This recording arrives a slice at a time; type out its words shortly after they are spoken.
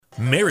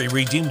Mary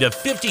redeemed a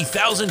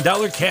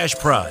 $50,000 cash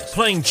prize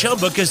playing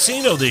Chumba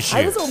Casino this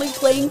year. I was only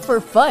playing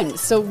for fun,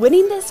 so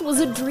winning this was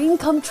a dream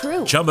come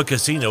true. Chumba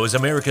Casino is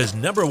America's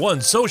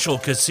 #1 social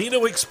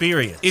casino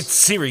experience. It's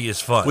serious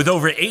fun. With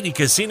over 80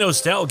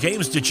 casino-style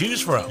games to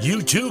choose from,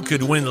 you too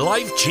could win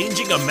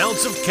life-changing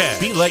amounts of cash.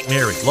 Be like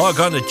Mary. Log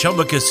on to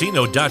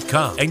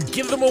ChumbaCasino.com and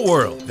give them a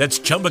whirl. That's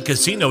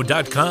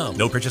ChumbaCasino.com.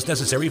 No purchase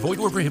necessary. Void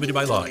where prohibited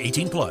by law.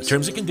 18+.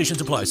 Terms and conditions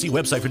apply. See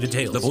website for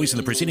details. The voice in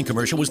the preceding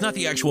commercial was not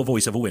the actual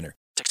voice of a winner.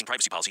 Texting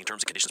privacy policy and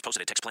terms and conditions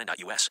posted at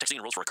textplan.us. Texting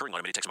enrolls for recurring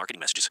automated text marketing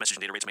messages. Message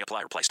and data rates may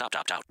apply. Reply stop to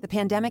opt out. The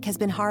pandemic has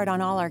been hard on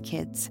all our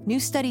kids. New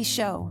studies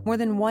show more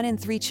than 1 in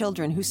 3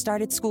 children who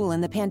started school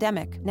in the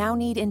pandemic now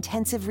need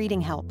intensive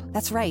reading help.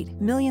 That's right.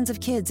 Millions of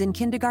kids in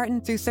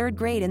kindergarten through 3rd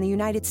grade in the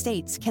United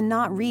States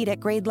cannot read at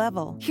grade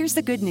level. Here's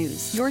the good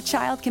news. Your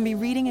child can be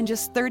reading in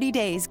just 30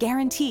 days,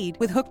 guaranteed,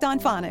 with Hooked on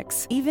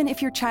Phonics. Even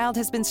if your child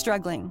has been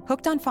struggling,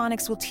 Hooked on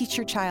Phonics will teach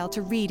your child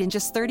to read in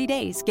just 30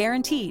 days,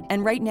 guaranteed.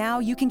 And right now,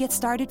 you can get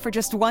started for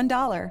just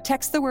 $1.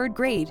 Text the word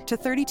GRADE to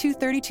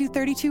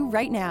 323232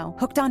 right now.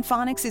 Hooked on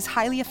Phonics is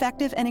highly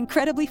effective and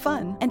incredibly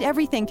fun. And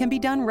everything can be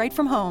done right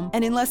from home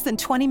and in less than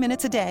 20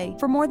 minutes a day.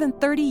 For more than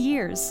 30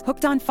 years,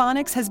 Hooked on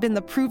Phonics has been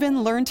the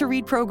proven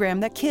learn-to-read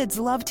program that kids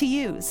love to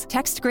use.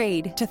 Text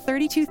GRADE to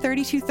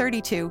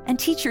 323232 and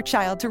teach your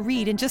child to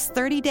read in just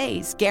 30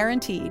 days,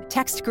 guaranteed.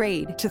 Text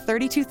GRADE to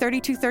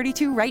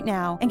 323232 right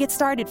now and get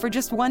started for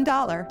just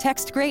 $1.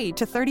 Text GRADE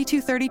to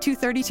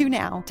 323232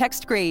 now.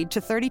 Text GRADE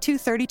to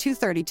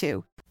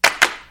 323232.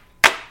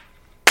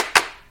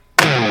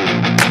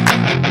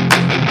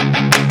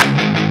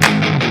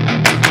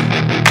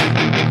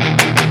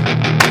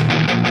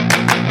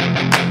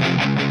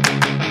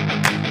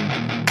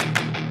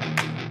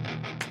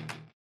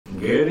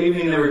 Good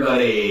evening,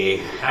 everybody.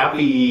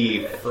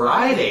 Happy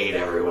Friday to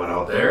everyone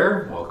out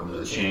there. Welcome to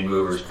the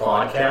Chainmovers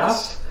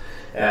podcast.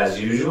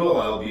 As usual,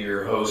 I'll be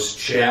your host,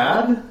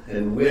 Chad,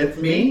 and with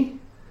me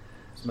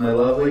is my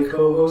lovely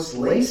co-host,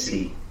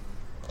 Lacey.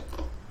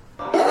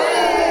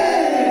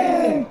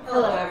 Hey!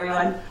 Hello,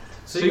 everyone.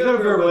 So you gotta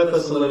bear with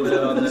us a little bit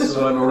on this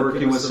one. We're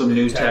working with some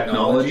new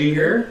technology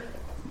here,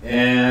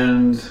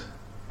 and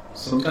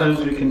sometimes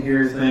we can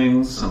hear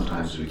things,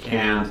 sometimes we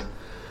can't.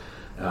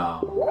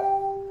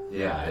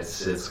 Yeah,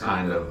 it's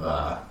kind of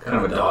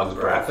a dog's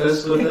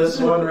breakfast with this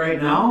one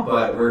right now,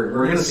 but we're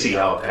gonna see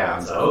how it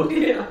pans out.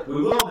 Yeah.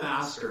 We will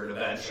master it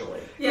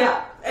eventually.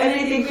 Yeah, and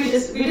I think we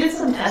did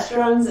some test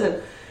runs,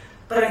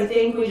 but I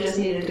think we just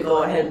needed to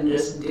go ahead and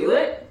just do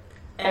it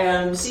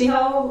and see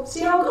how it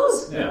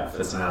goes. Yeah, if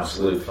it's an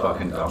absolute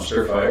fucking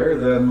dumpster fire,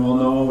 then we'll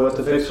know what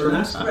to fix for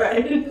next time.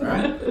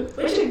 Right.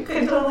 Which it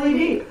could totally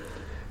be.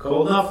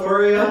 Cold enough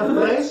for you at the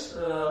place?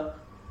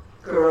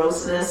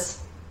 Grossness.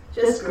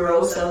 Just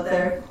gross out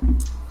there.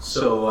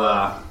 So,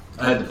 I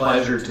had the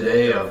pleasure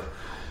today of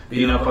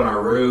being up on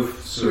our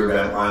roof. Sewer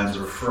vent lines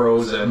were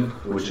frozen,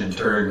 which in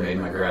turn made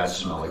my garage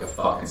smell like a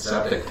fucking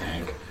septic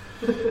tank.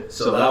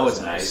 So that was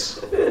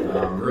nice.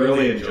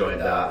 Really enjoyed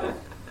that.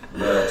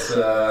 But,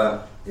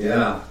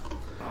 yeah.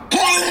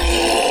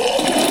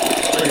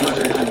 Pretty much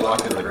every time you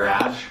walked into the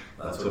garage,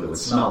 that's what it would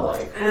smell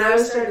like. And I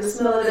was starting to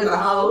smell it in the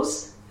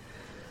house.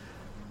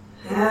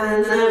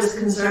 And then I was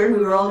concerned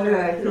we were all going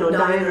to,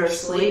 die in our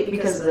sleep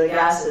because of the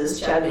gases.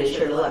 Chad made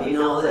sure to let me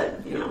know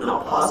that,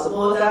 not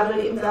possible with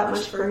that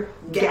much for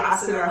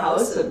gas in our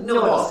house, and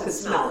no one else could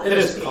smell it. It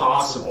is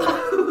possible,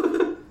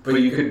 but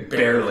you could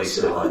barely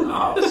smell it in the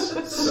house.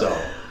 So,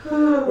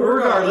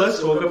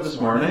 regardless, woke up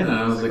this morning and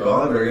I was like,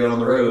 I better get on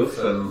the roof,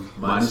 and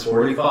minus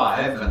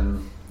 45,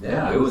 and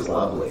yeah, it was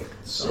lovely.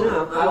 So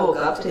yeah, I woke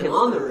up to him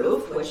on the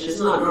roof, which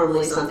is not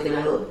normally something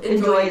I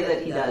enjoy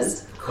that he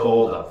does.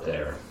 Cold up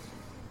there.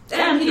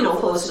 And,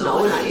 full of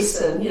snow and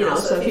ice, and,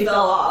 so if he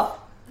fell off,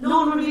 no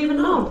one would have even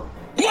known.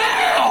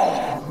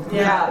 Wow!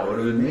 Yeah. That would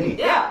have been me.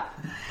 Yeah.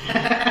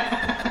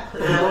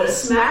 And I would have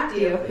smacked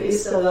you. You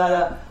still got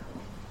a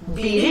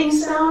beating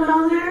sound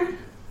on there?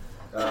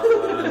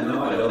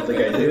 No, I don't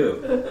think I do.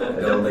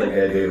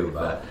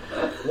 But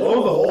lo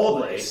and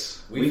behold,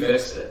 Lace, we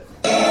fixed it.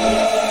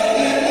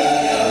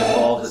 It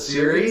involved a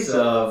series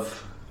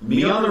of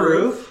me on the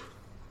roof.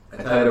 I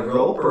tied a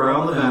rope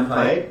around the vent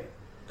pipe,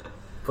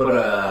 put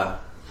a...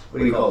 What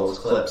do you call those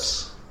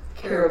clips?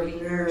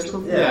 Carabiner or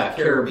something? Yeah,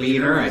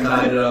 carabiner. I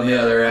tied it on the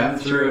other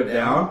end, threw it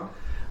down.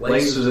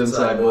 Lace was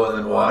inside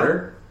boiling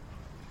water.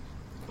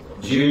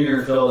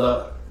 Junior filled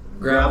up,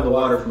 grabbed the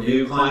water from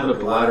you, climbed up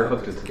the ladder,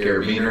 hooked it to the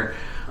carabiner.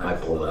 I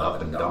pulled it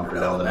up and dumped her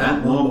down the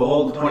vent. Lo and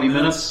behold, 20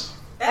 minutes.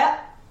 Yeah.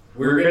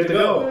 We were good to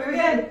go. We were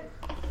good.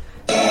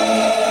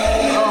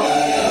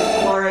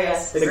 Oh,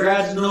 glorious. The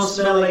garage don't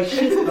smell like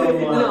shit no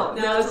more. No,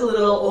 now it's a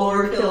little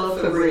overkill of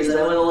Febreze.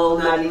 I went a little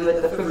nutty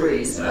with the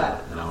Febreze. Yeah,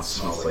 now it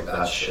smells like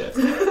that shit.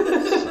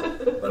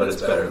 But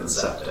it's better than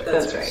septic.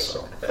 That's right.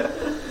 So.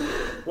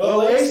 Well,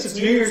 Lace, it's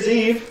New Year's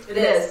Eve. It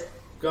is.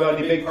 Got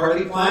any big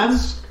party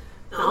plans?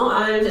 No,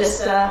 I'm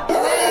just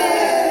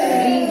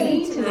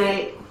D&D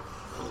tonight.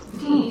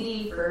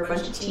 D&D for a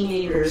bunch of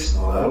teenagers.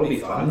 Oh, that'll be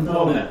fun,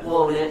 won't it?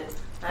 Won't it?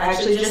 I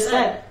actually just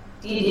said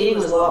D&D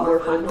was a lot more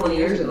fun 20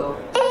 years ago.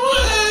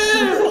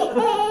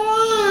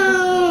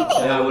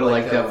 I would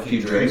like to have a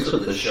few drinks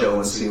with the show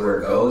and see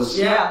where it goes.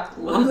 Yeah,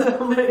 well,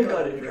 that might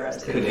got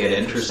interesting. Could get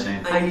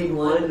interesting. I need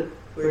one.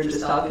 We were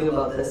just talking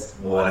about this.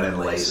 One and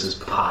laces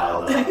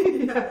piled up.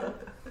 Yeah.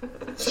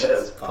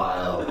 Just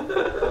piled.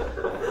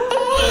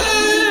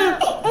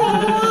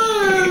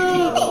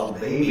 Oh,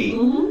 baby.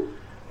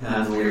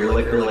 And we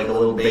lick her like a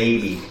little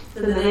baby.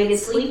 And then I get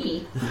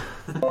sleepy.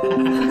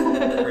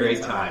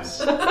 Great times.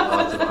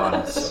 Lots of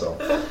fun. So.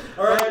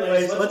 All right,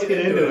 ladies, let's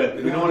get into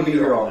it. We don't want to be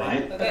here all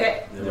night.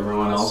 Okay. And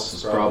everyone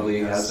else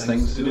probably has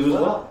things to do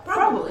as well.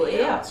 Probably,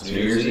 yeah. It's New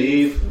Year's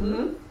Eve.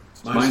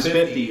 Mine's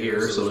 50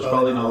 here, so there's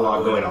probably not a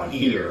lot going on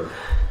here.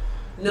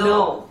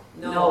 No,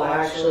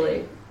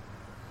 actually.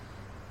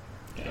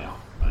 Yeah,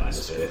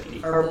 mine's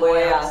 50. Our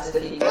boy asked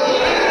if he could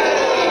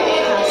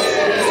have a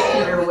space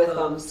heater with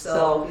him,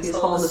 so he's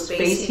hauling the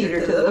space heater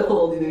to the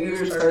whole New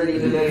Year's party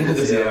tonight.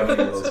 Does he have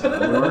any of those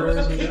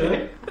memoirs and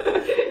shit?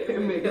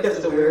 Maybe he has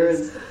to wear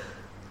his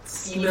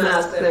ski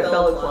mask at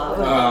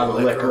balaclava. The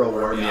liquor will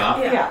warm you up.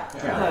 Yeah.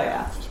 Oh,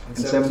 yeah. I'm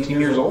 17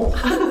 years old.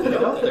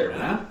 Get out there,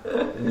 man.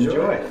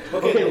 Enjoy.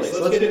 Okay, let's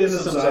get into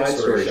some side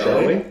stories,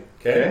 shall we?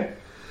 Okay.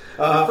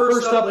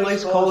 First up,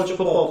 nice college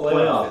football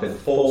playoff in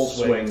full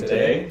swing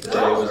today.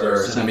 Today was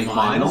our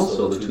semifinals,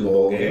 so the 2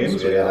 bowl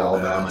games. We had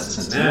Alabama at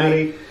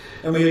Cincinnati,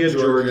 and we had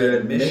Georgia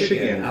at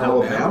Michigan.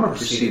 Alabama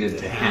proceeded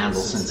to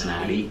handle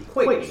Cincinnati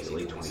quite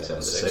easily,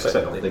 27-6.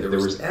 I don't think there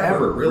was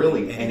ever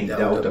really any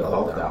doubt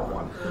about that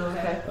one.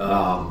 Okay.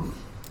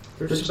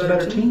 They're just a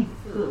better team.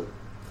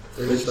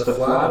 They're just a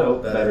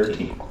flat-out better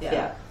team.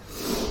 Yeah.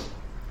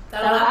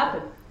 That'll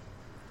happen.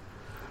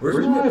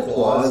 Where's my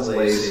applause,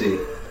 Lacey?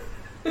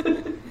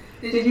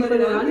 Did you put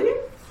it on you?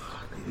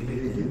 Maybe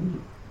they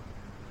didn't.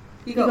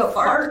 You got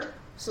fart,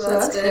 so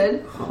that's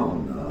good. Oh,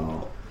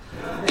 no.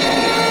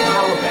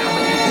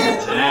 Alabama beats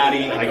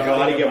Cincinnati. I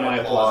gotta get my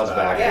applause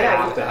back. I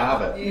have to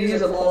have it. You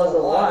use applause a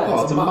lot.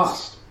 Oh, it's a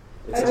must.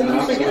 It's an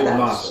absolute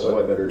must. So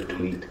I better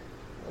tweet.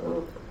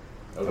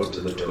 Out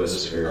to the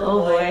Twitter.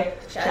 Oh boy,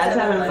 Chad's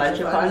having a bunch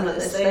of fun with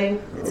this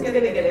thing. It's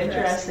gonna get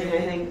interesting,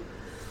 I think.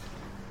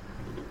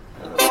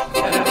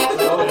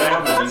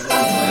 Alabama beats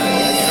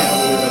Cincinnati.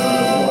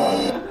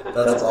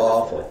 That's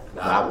awful.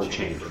 That will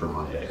change for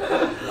Monday.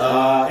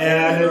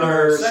 And in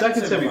our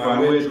second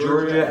semifinal, we had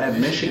Georgia at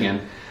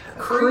Michigan.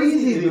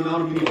 Crazy the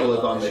amount of people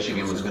that thought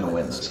Michigan was going to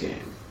win this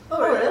game.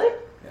 Oh really?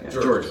 Yeah,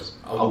 Georgia's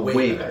a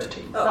way better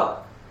team. Oh.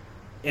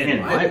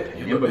 In my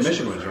opinion, but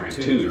Michigan was ranked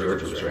 2,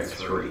 Georgia was ranked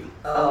 3.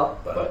 Oh.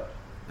 But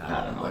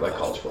I don't know, that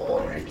college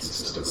football ranking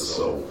system is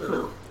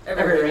so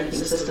Every ranking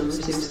system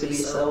seems to be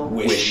so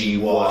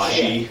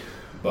wishy-washy.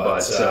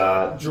 But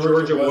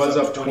Georgia was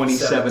up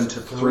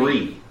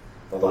 27-3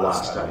 the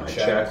last time I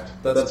checked.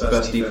 That's the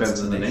best defense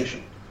in the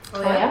nation.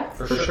 Oh yeah?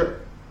 For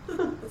sure.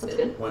 That's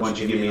good. Why don't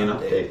you give me an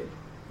update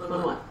On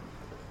what?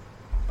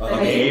 on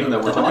the game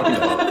that we're talking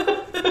about?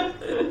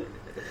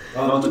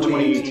 On the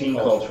 2018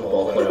 college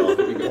football playoff.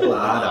 We can pull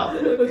that up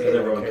because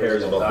everyone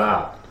cares about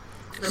that.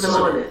 I'm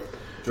on it.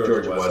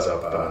 Georgia was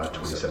up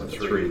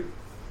 27-3.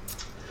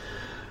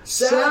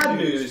 Sad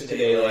news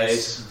today,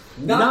 Lace.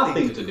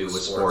 Nothing to do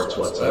with sports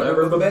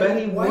whatsoever, but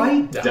Betty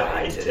White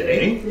died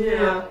today.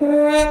 Yeah. I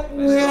still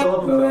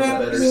haven't found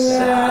a better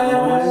sad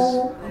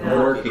noise. I'm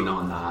working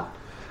on that.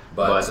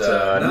 But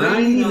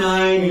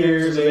 99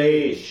 years of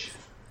age.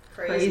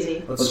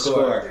 Crazy. Let's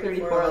score.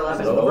 34-11. Is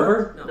it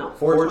over? No.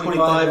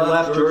 4:25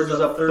 left. Georgia's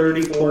up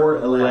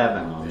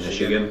 34-11 on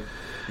Michigan.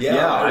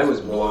 Yeah, I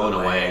was blown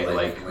away.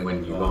 Like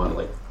when you go on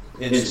like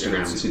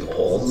Instagram and see the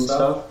polls and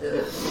stuff.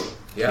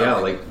 Yeah,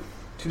 like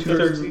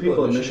 2/3 of the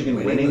people in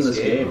Michigan winning this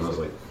game. I was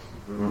like,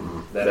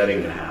 that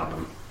ain't gonna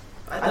happen.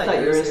 I thought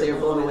you were going to say you were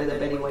blown away that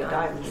Betty White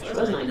died, which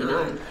was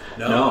 99.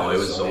 No, it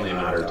was only a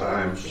matter of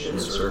time. She's been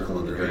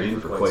circling the drain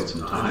for quite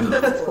some time.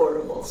 That's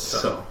horrible.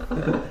 So.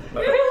 It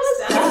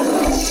was sad.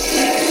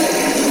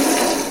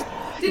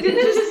 Did it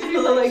just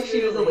feel like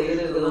she was elated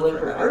and live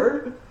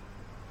forever?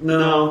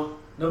 No.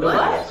 Nobody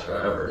What? lives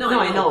forever. No,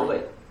 I know,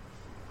 but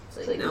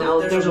it's like now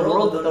there's a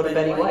world without a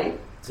Betty White.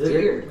 It's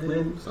weird.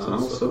 Sun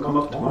will still come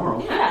up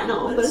tomorrow. Yeah,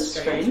 no, but it's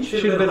strange.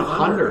 She should have been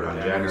 100 on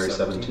January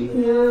 17th.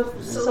 Yeah,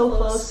 so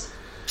close.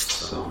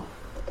 So.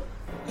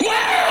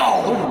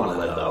 I wouldn't want to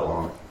live that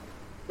long.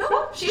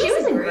 No, she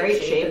was in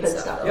great shape and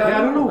stuff. Yeah,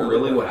 I don't know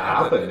really what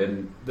happened.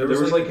 And there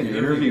was like an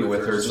interview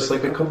with her just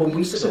like a couple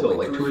weeks ago,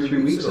 like 2 or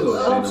 3 weeks ago,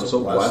 saying I'm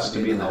so blessed to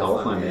be in the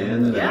health I'm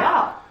in. And,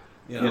 Yeah.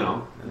 you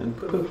know, and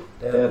poof,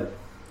 dead,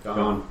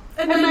 gone.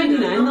 At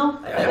 99, though,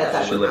 I bet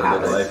that She would lived a good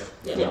happen. life.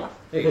 Yeah.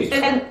 Hey,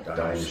 And-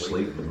 die in your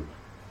sleep. And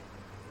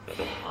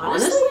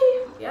Honestly,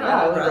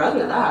 yeah, I would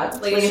rather that.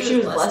 Like, if she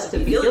was blessed to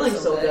be feeling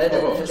so good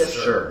and just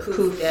sure.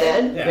 poof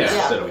dead. Yeah,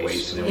 instead of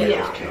wasting away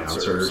Yeah. with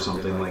cancer or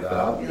something like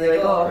that. You're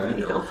like, oh, Right.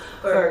 you know,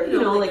 or,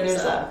 you know, like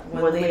there's that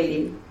one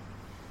lady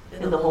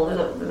in the home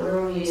that,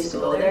 remember when we used to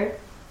go there?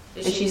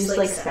 And she's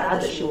like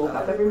sad that she woke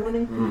up every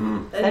morning.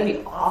 Mm-hmm. That'd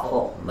be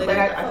awful. Like,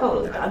 I felt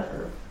really bad for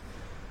her.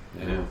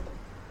 Yeah.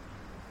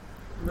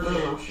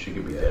 No. She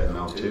could be dead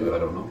now too. I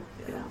don't know.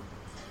 Yeah.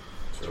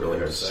 It's really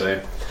hard to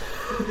say.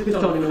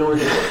 Don't even know her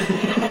name.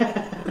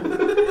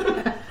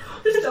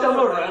 Just don't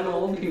know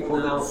Reynolds.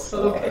 mouth.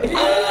 Okay.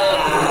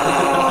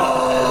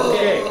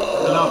 Okay,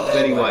 enough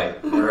Betty White.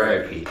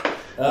 R.I.P.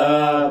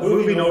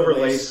 Moving over,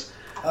 Lace.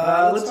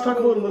 Let's talk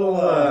about a little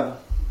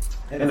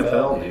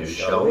NFL news,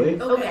 shall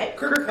we? Okay.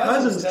 Kirk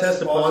Cousins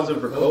tested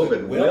positive for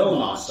COVID, will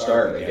not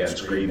start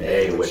against Green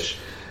Bay, which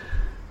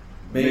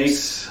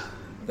makes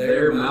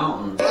their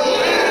mountain huge.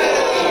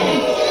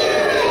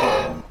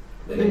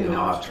 They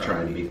now have to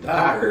try and beat the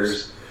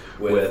Packers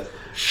with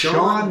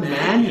Sean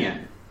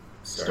Mannion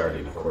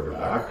starting a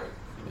quarterback.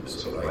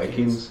 Minnesota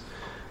Vikings.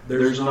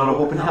 There's not a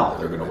hope in hell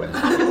they're going to win.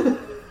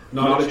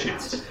 Not a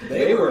chance.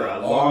 They were a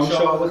long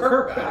shot with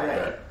Kirk back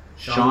then.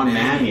 Sean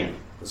Mannion.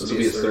 This will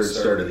be his third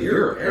start of the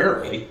year,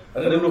 apparently. I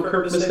didn't know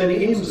Kirk missed any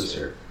games this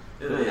year.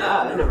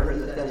 Yeah, I've never heard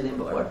that guy's name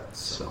before.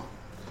 So,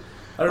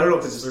 I don't know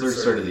if it's his third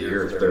start of the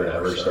year, if third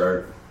ever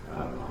start. I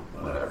don't know.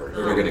 Whatever.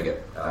 They're going to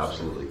get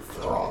absolutely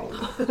throttled.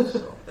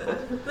 So.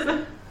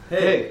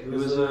 Hey, it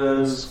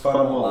was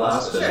fun while it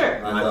lasted. Sure.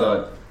 And I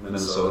thought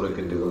Minnesota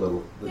could do a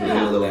little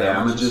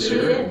damage this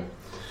year.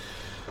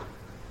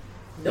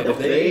 If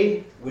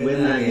they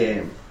win that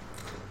game,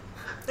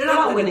 they're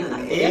not winning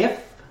that game.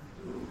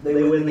 if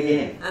they win the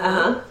game,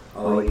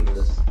 I'll eat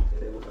this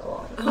table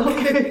off.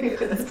 Okay,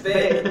 that's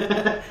big.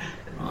 And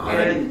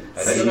I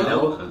eat an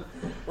elephant.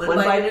 One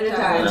bite at a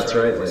time. That's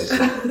right, Lacey.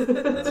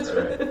 That's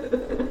right.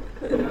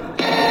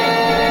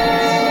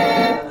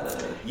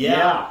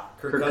 Yeah,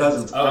 Kirk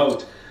Cousins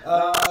out.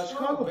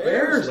 Chicago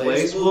Bears,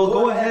 Lace, will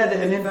go ahead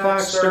and in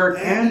fact start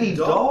Andy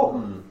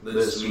Dalton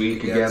this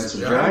week against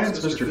the Giants.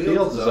 Mr.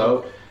 Fields is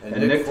out,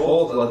 and Nick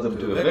Foles led them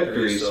to a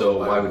victory, so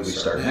why would we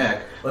start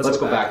Nick? Let's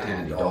go back to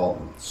Andy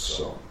Dalton.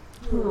 So.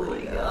 Oh my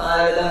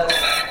god.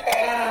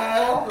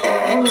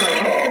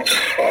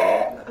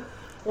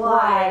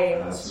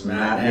 Why? That's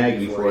Matt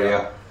Nagy for you.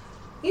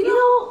 You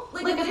know,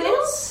 like if they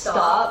don't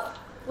stop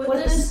with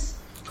this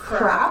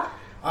crap,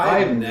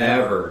 I've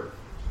never...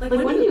 like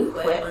when do you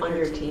quit on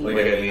your team? Like,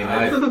 I mean,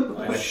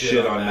 I've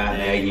shit on Matt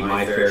Nagy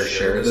my fair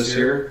share this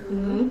year,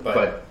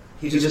 but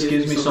he just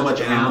gives me so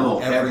much ammo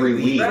every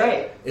week.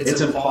 Right.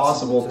 It's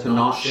impossible to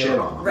not shit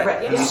on him.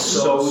 Right, yeah. He's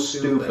so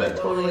stupid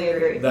Totally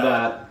agree.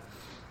 that,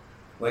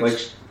 like,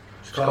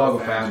 Chicago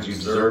fans, you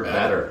deserve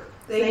better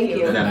Thank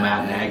you. than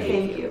Matt Nagy.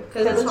 Thank you.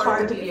 Because it's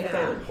hard to be a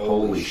fan.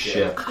 Holy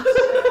shit.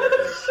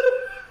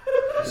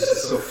 This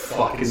is so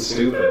fucking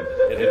stupid.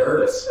 It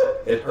hurts.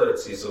 It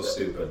hurts. He's so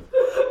stupid.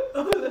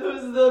 Oh, that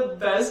was the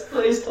best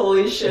placed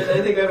holy shit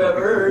I think I've ever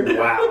heard.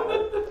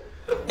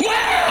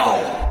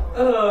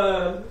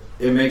 Wow.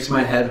 It makes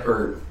my head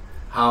hurt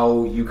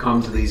how you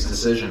come to these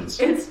decisions.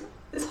 It's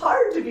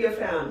hard to be a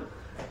fan.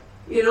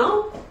 You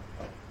know?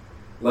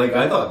 Like,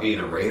 I thought being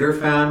a Raider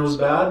fan was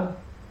bad.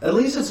 At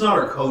least it's not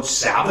our coach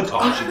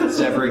sabotaging us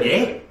every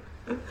game.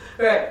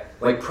 Right.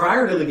 Like,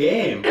 prior to the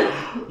game,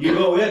 you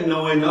go in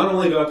knowing not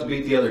only do I have to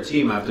beat the other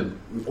team, I have to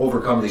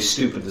overcome these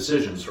stupid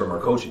decisions from our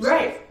coaching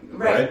staff.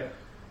 Right? Like,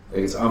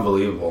 it's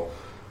unbelievable.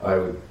 I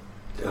would...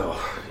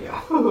 Oh,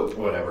 yeah.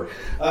 Whatever.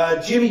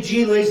 Jimmy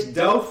G lays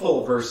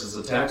doubtful versus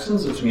the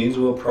Texans, which means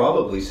we'll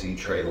probably see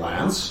Trey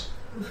Lance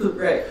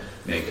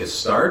make his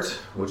start,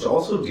 which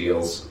also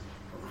deals...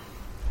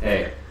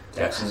 Hey,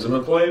 Texans have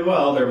been playing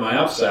well. They're my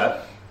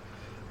upset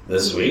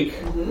this week.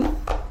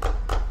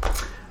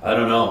 I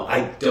don't know.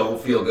 I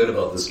don't feel good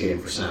about this game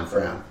for San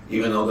Fran,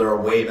 even though they're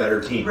a way better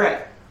team.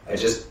 Right. I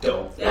just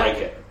don't like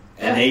it.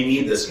 And they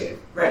need this game.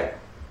 Right.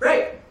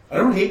 I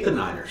don't hate the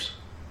Niners.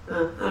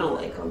 I don't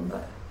like them,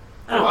 but...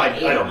 I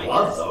don't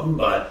love them,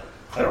 but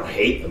I don't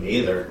hate them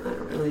either. I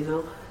don't really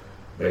know.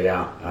 But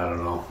yeah, I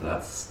don't know.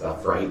 That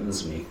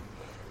frightens me.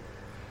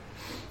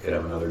 Could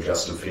have another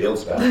Justin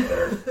Fields back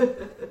there,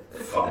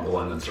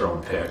 fumbling and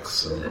throwing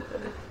picks. And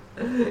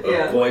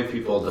boy,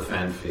 people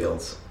defend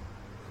Fields.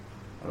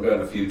 I've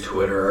gotten a few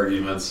Twitter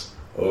arguments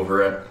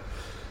over it.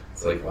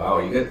 It's like, wow,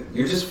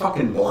 you're just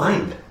fucking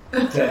blind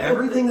to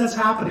everything that's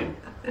happening.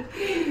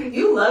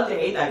 You love to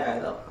hate that guy,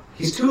 though.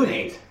 He's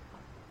 2-8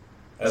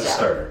 as a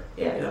starter.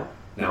 Yeah, I know.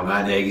 Now,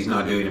 Matt Nagy's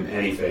not doing him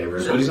any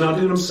favors, but he's not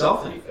doing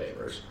himself any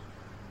favors.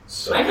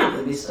 So I can't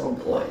believe he's still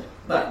employed.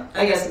 But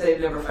I guess they've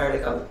never fired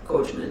a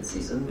coach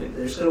mid-season. Maybe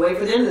they're just going to wait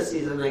for the end of the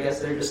season. I guess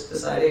they're just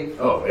deciding...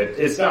 Oh,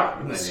 it's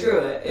done. Screw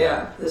it.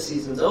 Yeah, the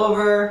season's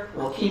over.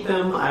 We'll keep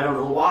him. I don't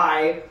know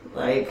why.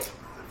 Like...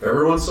 If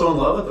everyone's so in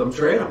love with him,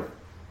 trade him.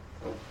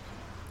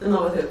 In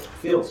love with who?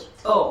 Fields.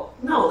 Oh,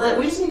 no.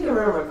 We just need to get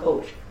rid of our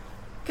coach.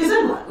 Because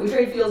then what? We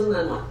trade Fields and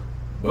then what?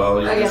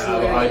 Well, you can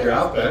have a high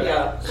draft pick.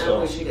 Yeah, so.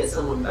 and we should get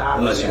someone back.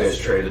 Unless you guys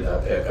traded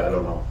that pick, I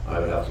don't know. I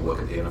would have to look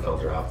at the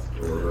NFL draft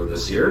order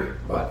this year,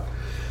 but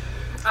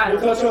we'll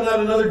touch on that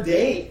another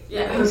day.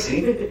 Yeah.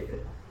 See?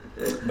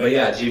 But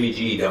yeah, Jimmy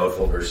G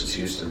doubtful versus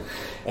Houston.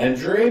 And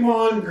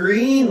Draymond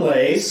Green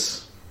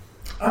Lace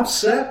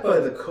upset by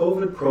the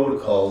COVID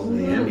protocols in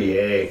the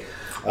NBA.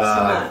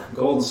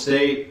 Golden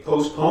State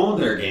postponed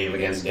their game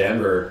against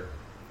Denver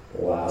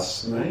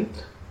last night.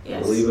 Yes.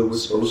 I believe it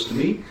was supposed to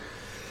be.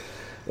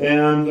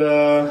 And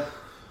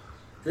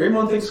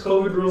Draymond thinks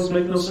COVID rules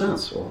make no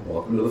sense. Well,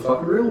 welcome to the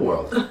fucking real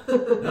world.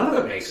 None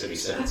of it makes any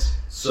sense.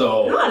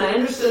 So no, and I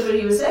understood what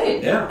he was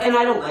saying. Yeah. And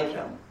I don't like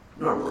him.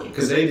 normally.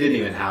 Because they didn't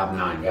even have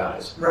 9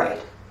 guys. Right.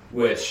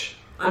 Which...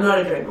 I'm not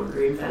a Draymond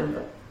Green fan,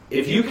 but...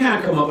 If you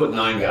can't come up with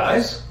 9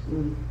 guys,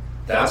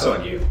 that's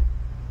on you.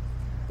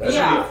 That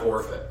should be a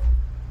forfeit.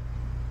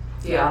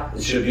 Yeah.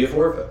 It should be a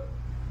forfeit.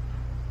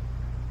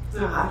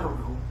 I don't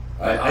know.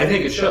 I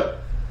think it should.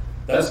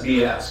 That's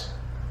BS.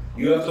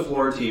 You have to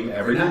floor a team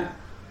every night.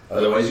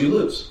 Otherwise, you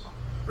lose.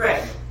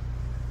 Right.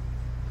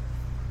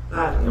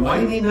 I don't And know. why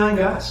do you need 9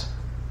 guys?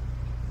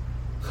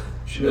 You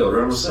should be able to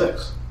run with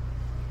 6.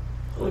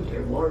 Oh,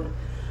 dear Lord.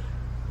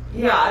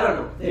 Yeah, I don't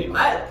know. They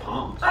might get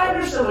pumped. I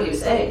understand what he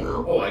was saying,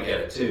 though. Oh, I get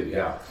it too.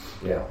 Yeah.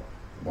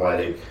 Why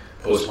they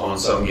postpone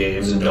some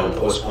games and don't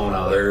postpone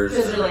others.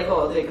 Because they're like,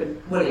 oh, they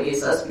could win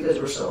against us because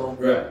we're so...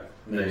 Right.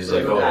 And then he's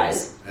like, oh,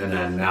 guys. And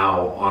then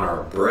now on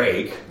our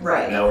break,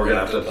 Right. now we're going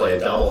to have to play a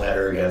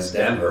doubleheader against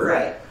Denver.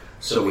 Right.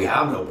 So we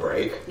have no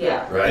break.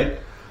 Yeah. Right?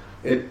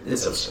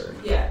 It's absurd.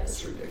 Yeah.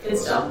 It's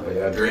ridiculous. It's dumb. But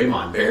yeah,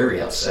 Draymond, very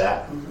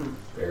upset.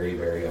 Very,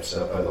 very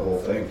upset by the whole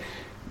thing.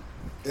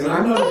 And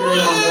I'm not a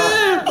Draymond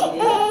guy.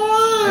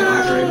 I'm not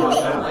a Draymond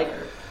fan.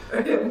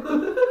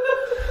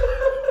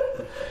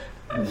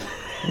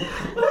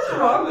 What's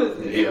wrong with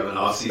Did me? he have an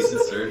off-season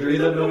surgery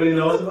that nobody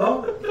knows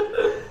about?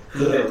 I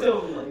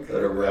don't like Is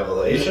that a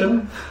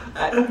revelation?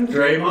 I don't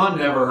Draymond,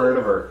 never heard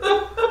of her.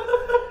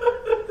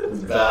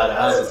 It's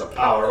badass. It's a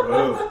power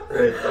move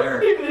right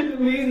there.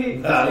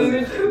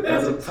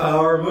 That's a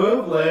power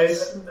move,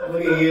 Lace.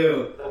 Look at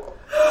you.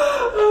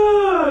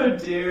 Oh,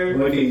 dear.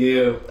 Look at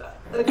you.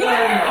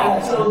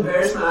 I'm so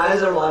embarrassed. My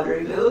eyes are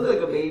watering. I look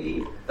like a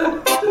baby.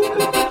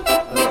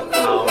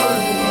 Power.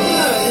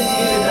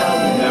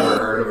 Never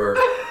heard of her.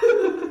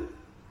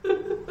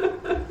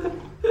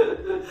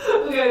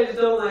 Okay, I just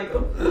don't like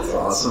them. That's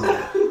awesome.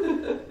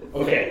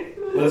 Okay,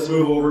 let's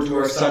move over to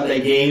our Sunday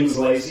games,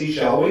 Lacey,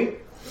 shall we?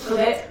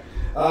 Okay.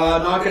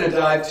 Not going to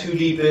dive too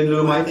deep into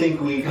them. I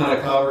think we kind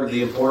of covered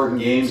the important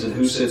games and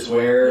who sits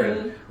where.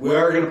 And we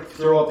are going to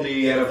throw up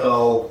the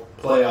NFL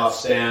playoff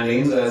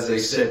standings as they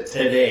sit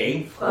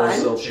today. Of course,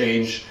 they'll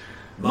change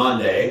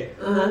Monday.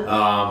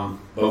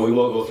 But we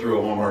will go through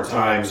it one more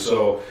time.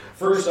 So,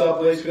 first up,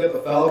 Lacey, we got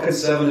the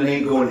Falcons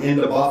 7-8 going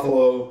into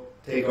Buffalo.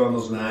 Take on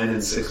those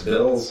 9-6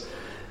 Bills.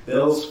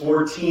 Bills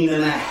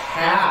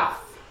 14.5.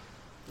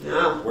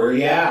 Yeah. Where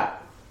you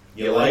at?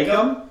 You like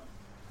them?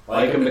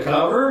 Like them to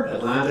cover?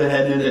 Atlanta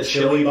heading into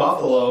chilly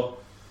Buffalo.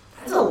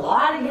 That's a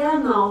lot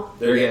again, though.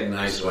 They're getting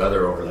nice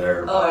weather over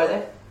there. Oh, are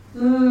they?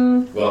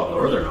 Well,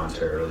 Northern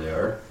Ontario they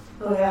are.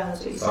 Oh, yeah,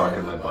 that's what you Talking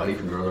to said. my buddy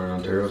from Northern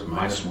Ontario, it's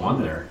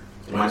 -1 there.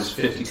 It's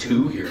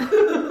 -52 here.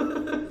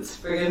 It's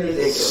friggin'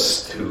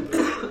 ridiculous. Stupid.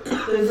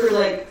 Been for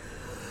like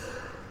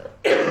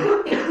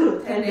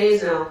 10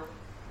 days now.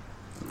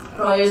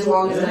 Probably as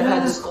long as I've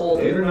had this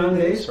cold. 8 or 9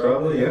 days,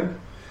 probably, yeah.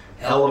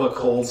 Hell of a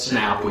cold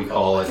snap, we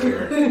call it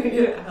here.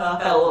 Yeah, a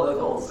hell of a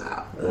cold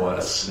snap. What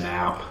a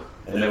snap.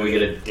 And then we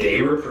get a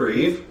day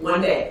reprieve.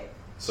 1 day.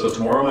 So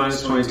tomorrow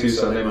 -22,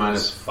 Sunday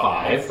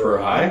 -5 for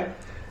a high.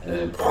 And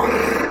then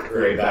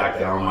right back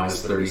down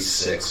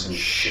 -36 and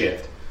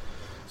shit.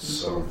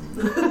 So,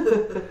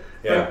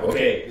 yeah,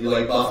 okay. You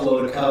like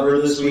Buffalo to cover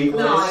this week,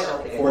 Liz? No, I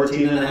don't think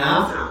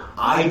 14.5? No.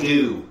 I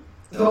do.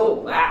 Oh,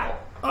 wow.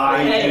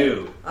 I Okay.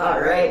 do. All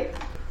right.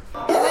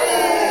 What do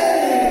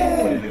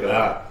you think of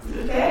that?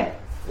 Okay.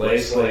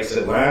 Lace likes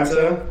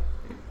Atlanta.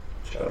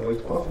 Chad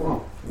likes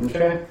Buffalo.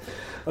 Okay.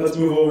 Let's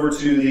move over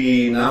to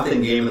the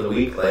nothing game of the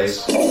week,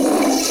 Lace.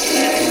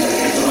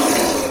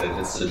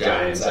 It's the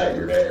Giants at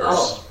your Bears.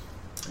 Oh.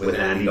 With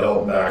Andy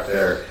Dalton back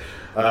there.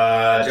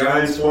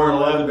 Giants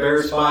 4-11,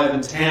 Bears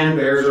 5-10.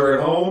 Bears are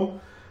at home.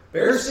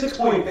 Bears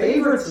 6-point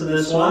favorites in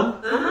this one.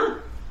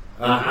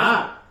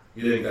 Uh-huh.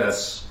 You think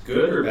that's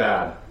good or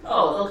bad?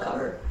 Oh, they'll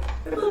cover.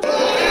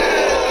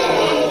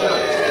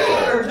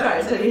 Or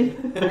Giants, I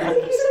mean. I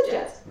think you said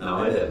Jets. No,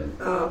 I didn't.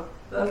 Oh,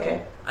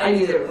 okay. I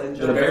knew they were playing The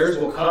Giants. Bears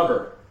will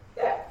cover.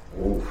 Yeah.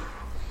 Oof.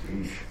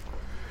 Sheesh.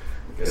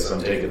 Guess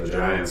I'm taking the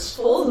Giants.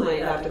 Bulls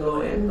might have to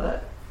go in,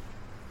 but...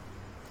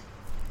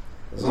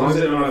 As long as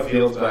they don't have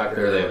Fields back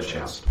there, they have a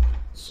chance.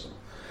 So,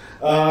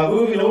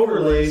 moving over,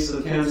 Lace, to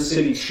the Kansas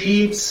City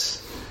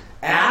Chiefs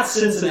at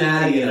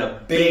Cincinnati in a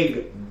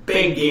big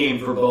game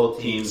for both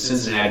teams.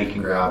 Cincinnati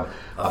can grab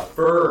a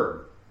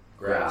firm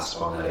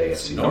grasp on that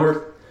AFC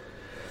North.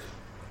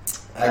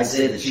 I'd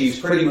say the Chiefs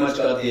pretty much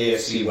got the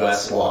AFC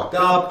West locked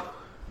up.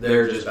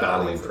 They're just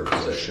battling for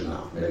position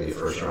now. Maybe a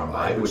first-round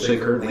bye, which they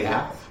currently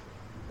have.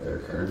 They're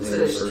currently in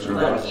the first-round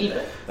Let bye. them keep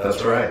it.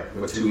 That's right,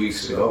 with 2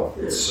 weeks to go.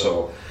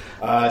 So,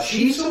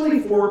 Chiefs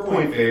only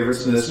 4-point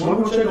favorites in this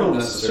one, which I don't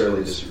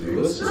necessarily disagree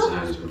with.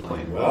 Cincinnati's been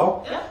playing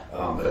well. Yeah.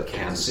 But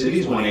Kansas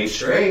City's won 8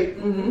 straight.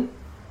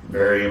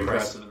 Very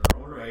impressive in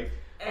their own right.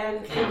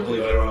 And Can't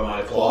believe I don't have my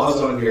applause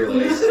on here,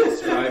 Lace.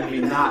 It's driving me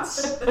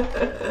nuts.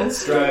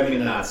 It's driving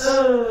me nuts.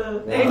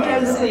 and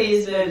Kansas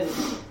City's been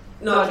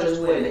not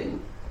just winning.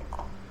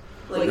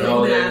 Like,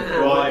 No,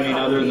 manhandling well, I mean,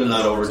 other than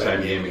that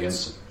overtime game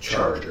against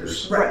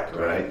Chargers. Right.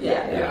 Right?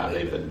 Yeah.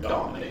 they've been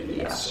dominating.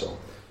 Yeah. So,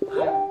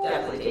 I'm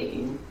definitely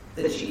taking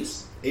the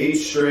Chiefs. 8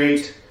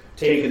 straight,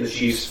 taking the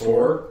Chiefs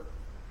 4.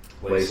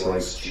 Lace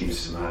likes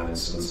Chiefs in that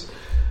instance.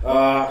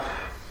 I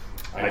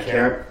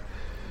can't.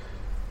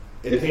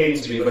 It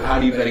pains me, but how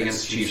do you bet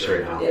against the Chiefs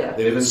right now? Yeah.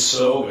 They've been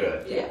so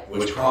good,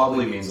 which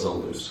probably means they'll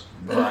lose.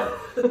 But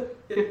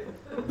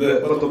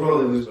they'll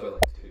probably lose by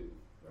like 2,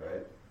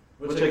 right?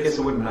 Which I guess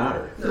it wouldn't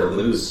matter. They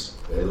lose.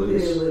 They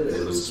lose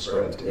the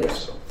spread too. Yeah.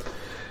 So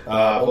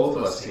both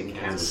of us take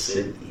Kansas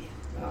City,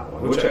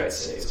 which I'd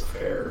say is a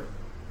fair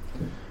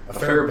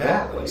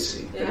bet,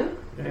 Lacey. Yeah.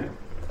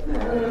 Move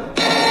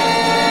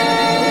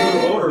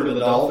over to the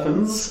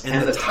Dolphins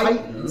and the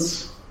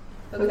Titans.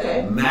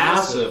 Okay.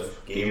 Massive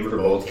game for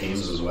both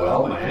teams as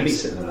well. Miami's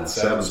sitting in that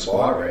 7th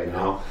spot right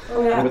now.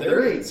 Oh, yeah. With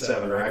their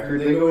 8-7 record,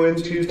 they go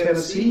into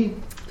Tennessee.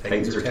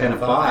 Titans are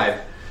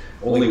 10-5.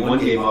 Only 1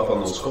 game up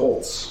on those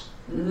Colts.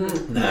 In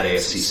that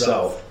AFC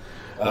South.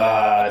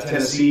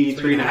 Tennessee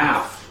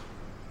 3.5.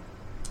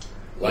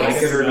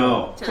 Like it or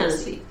no?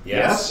 Tennessee.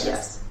 Yes?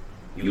 Yes.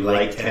 You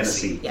like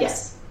Tennessee?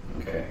 Yes.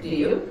 Okay. Do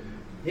you?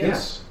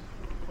 Yes.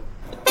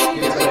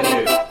 Yes, I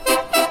do.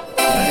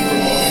 I think we're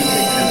both going to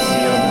take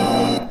Tennessee on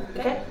that one.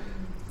 Okay.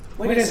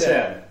 Like I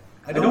said,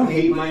 I don't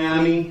hate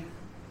Miami.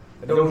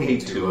 I don't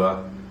hate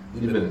Tua.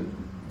 He's been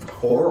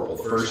horrible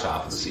the first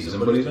half of the season,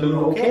 but he's been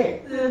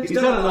okay. He's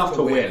done enough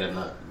to win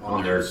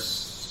on their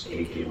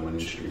 8-game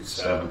winning streak.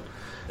 7.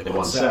 They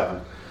won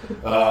 7.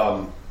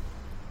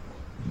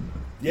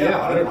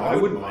 Yeah, I don't know. I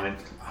wouldn't mind.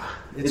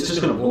 It's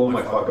just going to blow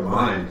my fucking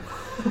mind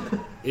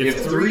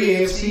if 3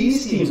 AFC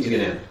East teams get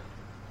in.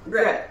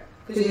 Right.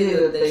 Because you knew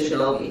that they should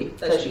all be.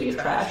 That should be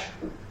trash.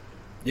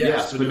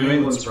 Yes, but New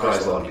England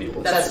surprised a lot of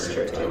people. That's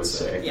true. I would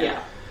say.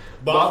 Yeah.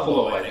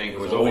 Buffalo, I think,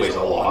 was always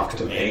a lock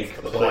to make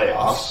the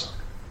playoffs.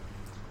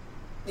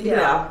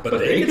 Yeah. But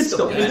they could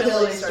still miss.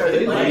 Until they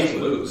started They might playing.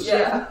 lose.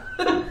 Yeah.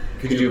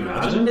 Could you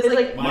imagine? It's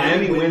like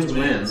Miami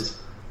wins.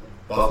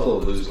 Buffalo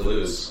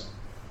lose.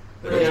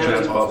 There's a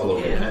chance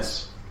Buffalo can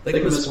miss. They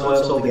could miss the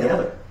playoffs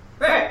altogether.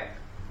 Right.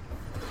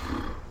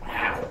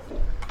 Wow.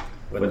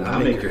 Wouldn't that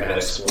make your head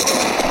explode?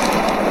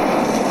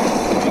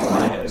 Make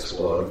my head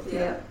explode.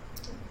 Yeah.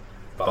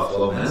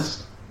 Buffalo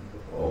missed?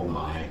 Oh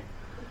my.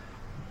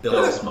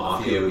 Bills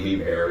Mafia would be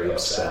very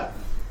upset.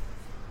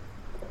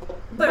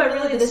 But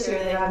really this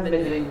year they haven't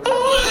been doing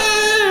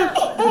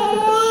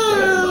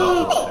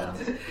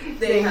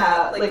They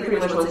have, like pretty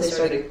much once they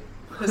started,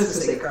 I was going to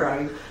say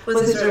crying,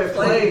 once they started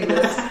playing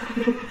this,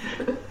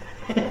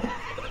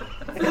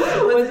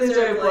 once they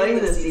started playing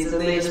this season,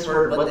 they just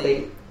heard what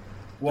they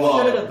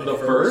Well, the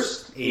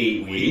first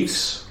 8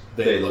 weeks,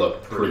 they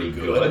looked pretty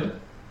good.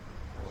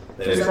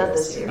 They Was that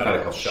this year? had a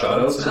couple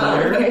shutouts in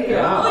there. Okay,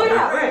 yeah. Oh,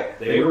 yeah, right.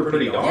 They were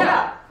pretty dominant.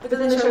 Yeah, but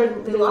then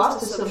they lost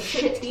to some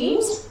shit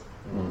teams,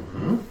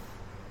 Mm-hmm.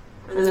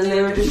 and then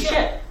they were just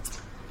shit.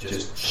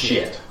 Just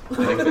shit. I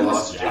think they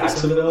lost to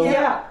Jacksonville.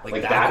 Yeah.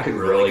 Like, that could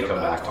really come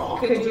back to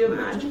haunt. Could you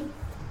imagine?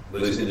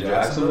 Losing to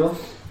Jacksonville?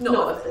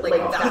 No, like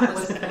that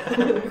was...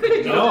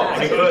 No,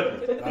 I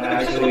couldn't. I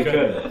actually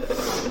couldn't.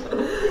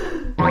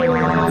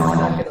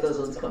 Suck if those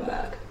ones come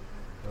back.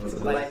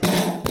 Like...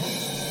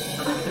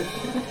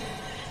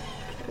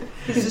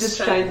 He's just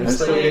trying to I'm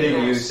still say getting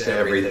that. used to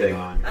everything.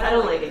 I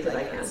don't like it because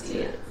I can't see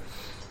it.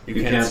 You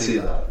can't see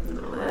that.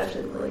 No, I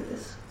actually don't like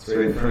this. It's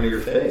right in front of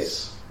your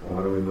face. Why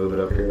don't we move it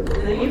up here a little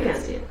And then more? you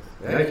can't see it.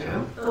 Yeah, I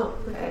can. Oh,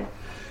 okay.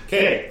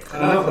 Okay,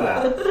 enough of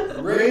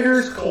that.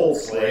 Raiders,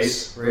 Colts,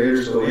 Lace.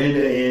 Raiders go into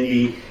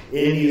Indy.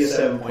 Indy a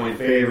 7-point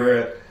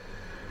favorite.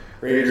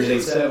 Raiders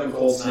 8-7,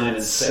 Colts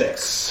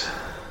 9-6.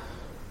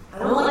 I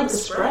don't like the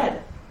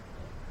spread.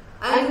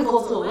 I think the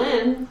Colts will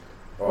win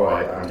Oh,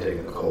 I'm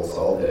taking the Colts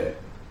all day.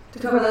 to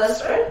cover that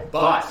spread.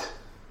 But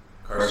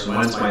Carson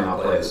Wentz might not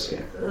play this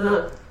game.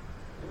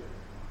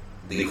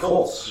 The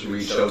Colts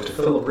reached out to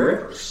Phillip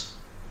Rivers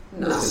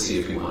to see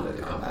if he wanted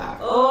to come back.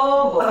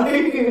 Oh, boy.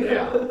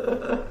 Yeah.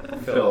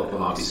 Phillip will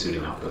not be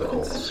suiting up for the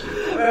Colts this week.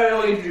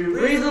 Apparently Drew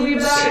Brees will be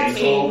back.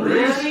 Saints all Peyton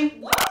Brees.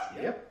 Manning. What?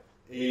 Yep.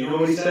 You know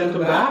what he sent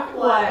him back?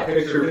 What? A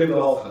picture of him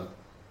golfing.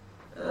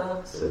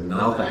 Oh, Said,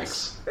 no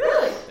thanks.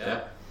 really?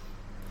 Yeah.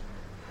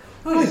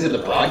 Well, he's in the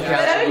broadcast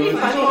That'd be booth.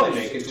 He's funny. probably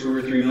making $2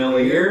 or $3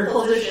 million a year.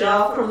 Pulls his shit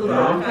off from the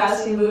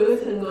broadcasting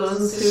booth and goes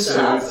and suits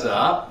up. Suits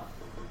up.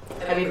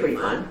 That'd be pretty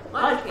fun.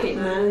 Watch,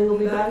 Peyton Manning will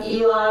be back.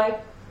 Eli,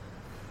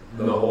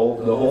 The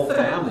whole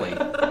family.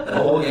 The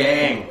whole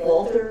gang.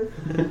 Walter.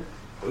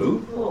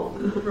 Who? Oh,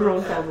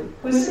 wrong family.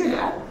 Who's your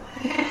dad?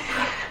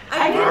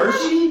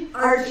 Archie?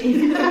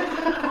 Archie.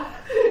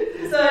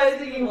 So I was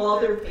thinking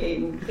Walter,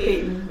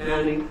 Peyton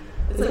Manning.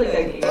 It's like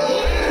that game.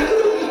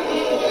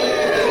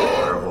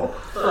 Horrible.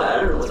 I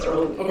don't know what's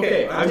wrong.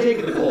 Okay, I'm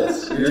taking the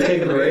Colts. You're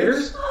taking the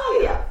Raiders? Oh,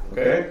 yeah.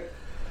 Okay.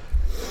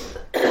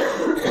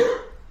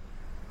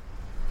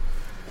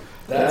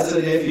 That's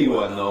an iffy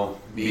one, though,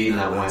 being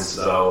that Wentz is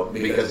out,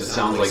 because it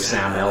sounds like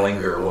Sam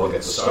Ellinger will get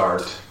the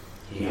start.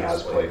 He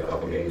has played a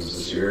couple games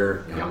this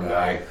year, young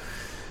guy.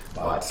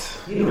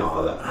 But, you know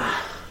how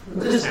that...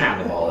 Just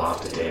hand the ball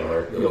off to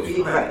Taylor. He'll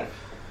be fine. Right.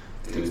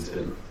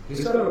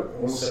 He's got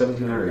almost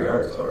 1,700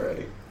 yards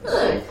already.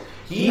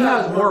 He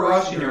has more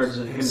rushing yards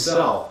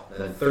himself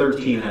than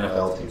 13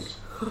 NFL teams.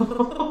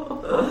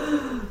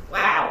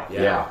 Wow.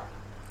 Yeah.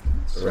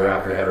 So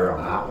wrap your head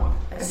around that one.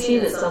 I've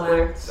seen it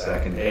somewhere.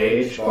 Second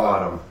page,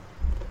 bottom.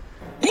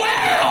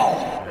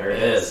 Wow! There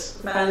it is.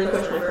 Finally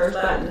pushed my first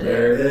button.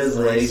 There it is,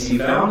 Lacey. You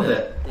found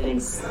it.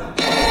 Thanks.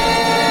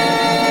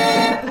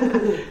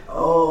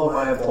 Oh,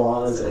 my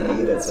applause. I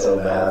need it so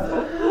bad.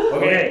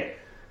 Okay.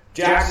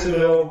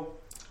 Jacksonville,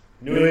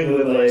 New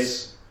England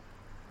Lace.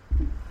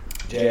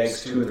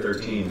 Jags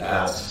 2-13.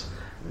 Pats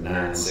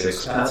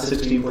 9-6. Pats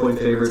 16-point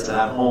favorites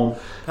at home.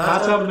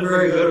 Pats haven't been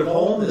very good at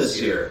home this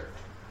year.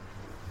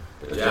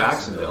 But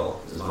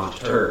Jacksonville is a bunch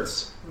of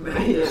turds.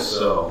 Yeah.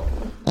 So,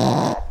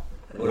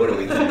 what do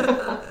we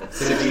think?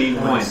 16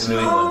 points, New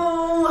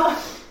England.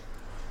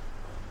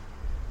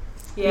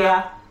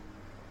 Yeah.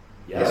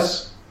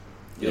 Yes?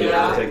 You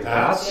Yeah. want to take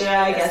Pats?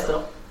 Yeah, I guess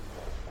so.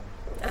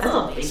 That's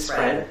a big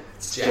spread.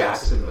 It's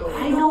Jacksonville.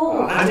 I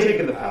know. I'm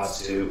taking the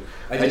Pats too.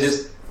 How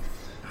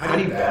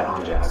do you bet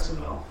on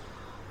Jacksonville?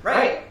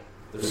 Right.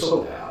 They're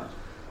so bad.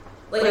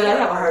 Like, I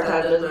have a hard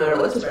time, doesn't matter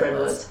what the spread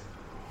was.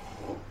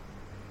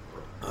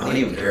 I don't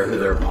even care who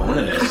their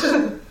opponent is.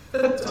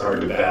 It's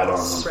hard to bet on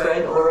them.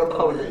 Spread or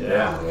opponent.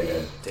 Yeah, like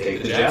I'd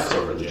take the Jets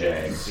over the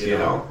Jags, you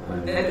know?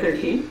 At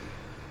 13?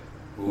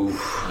 Oof,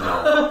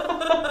 no.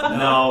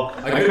 No,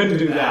 I couldn't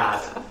do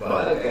that,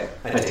 but Okay.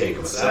 I'd take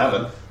them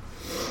 7.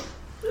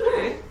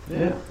 Alright.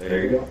 Yeah,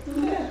 there you go.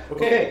 Okay.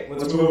 Okay,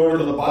 let's move over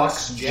to the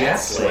Bucks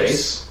Jets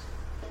race.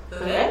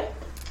 Okay.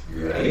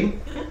 You ready?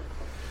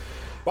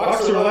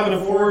 Bucks are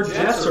 11-4,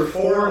 Jets are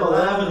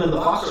 4-11, and the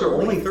Bucks are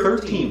only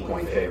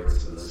 13-point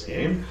favorites in this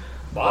game.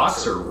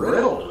 Bucks are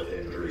riddled with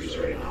injuries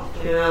right now.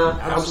 Yeah.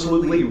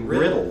 Absolutely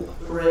riddled.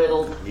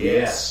 Riddled.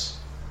 Yes.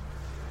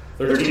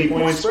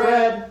 13-point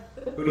spread.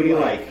 Who do you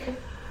like?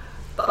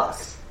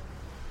 Bucks.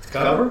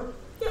 Cover?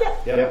 Yeah.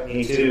 Yep,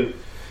 me too.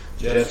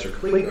 Jets are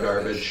complete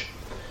garbage.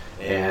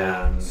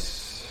 And...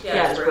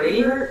 Yeah, is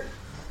Brady hurt?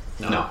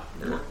 No.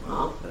 No.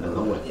 Well,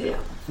 No way. yeah.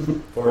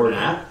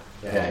 Fournette?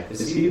 Yeah.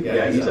 Is he?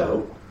 Yeah, he's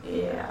out.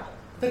 Yeah.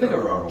 I think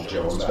Ronald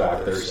Jones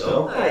back there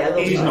still. Oh, yeah, they'll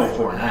He's be no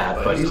fine.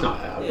 Fournette, but he's not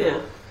out. Yeah.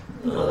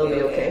 No, they'll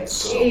be okay.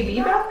 So-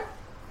 AB back?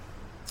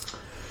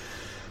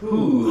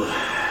 Ooh.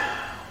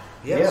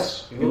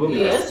 Yes, he will be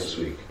He back is? this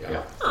week.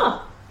 Yeah. Huh.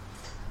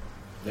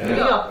 Yeah. There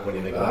you go. What do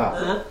you think of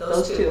that?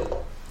 Those two.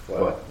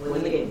 What?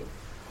 Win the game.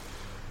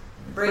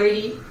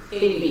 Brady,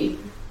 AB.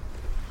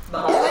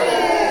 Bucks.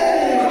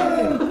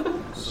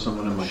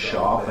 Someone in my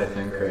shop, I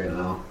think, right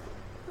now.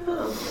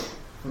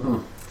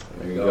 Oh.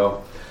 There you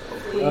go.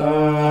 Hopefully,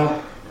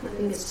 I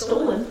nothing gets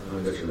stolen.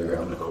 bet you they're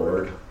on the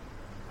cord.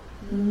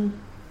 Yeah.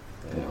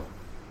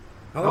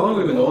 How long have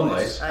we been going,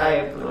 Lace? I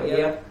have no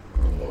idea.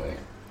 Oh boy.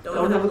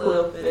 Don't have a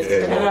clue. It's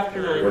Okay, 10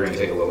 after 9. We're going to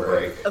take a little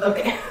break.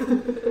 Okay.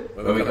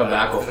 When we come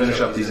back, we'll finish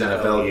up these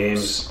NFL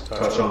games,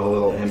 touch on a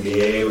little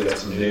NBA. We got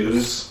some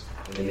news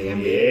in the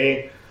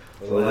NBA,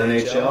 a little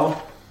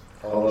NHL,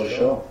 call it a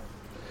show.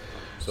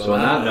 So on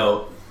that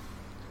note,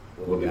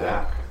 we'll be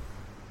back.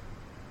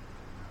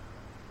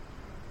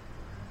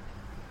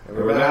 And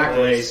we're back,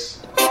 Lace.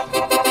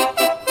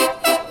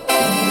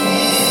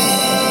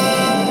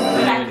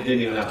 We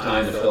didn't even have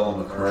time to film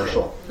the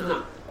commercial.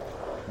 No.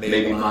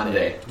 Maybe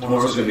Monday.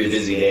 Tomorrow's going to be a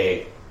busy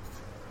day.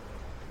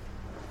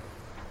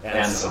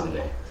 And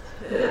Sunday.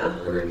 Yeah.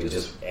 We're going to be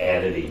just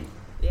editing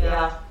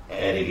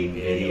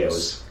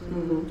videos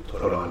to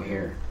put on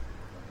here.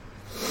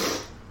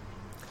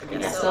 I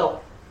guess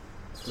so.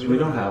 So we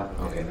don't have...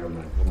 Okay, never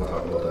mind. We'll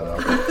talk about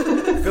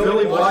that.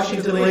 Philly,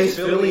 Washington, Lace.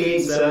 Philly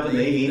 8-7.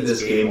 They need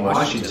this game.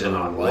 Washington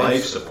on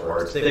life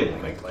support. They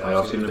won't make the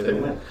playoffs even if they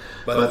win.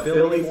 But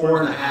Philly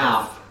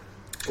 4.5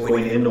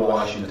 going into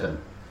Washington.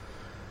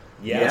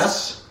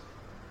 Yes?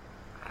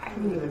 I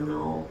don't even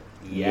know.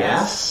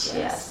 Yes?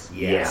 Yes.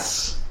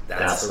 Yes.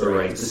 That's the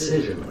right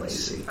decision,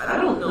 Lacey. I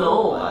don't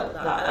know.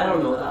 I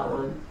don't know that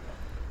one.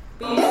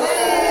 But you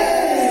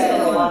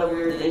said a lot of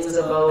weird things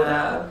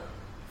about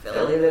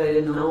Philly that I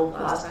didn't know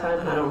last time.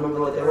 I don't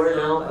remember what they were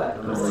now, but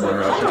I was like,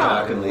 Rush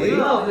attack and lead.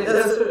 no,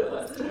 that's what it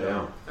was.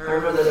 Yeah. I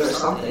remember there was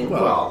something.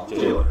 Well,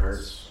 Jalen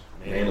Hurts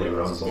mainly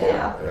runs the ball,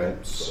 Yeah.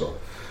 right? So,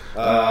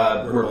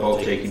 we're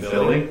both taking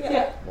Philly.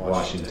 Yeah.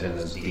 Washington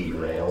is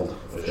derailed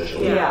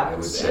officially, Yeah. I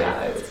would say. Yeah,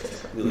 I would say so.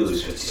 We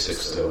lose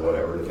 56 to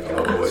whatever to the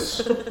Cowboys.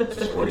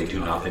 Just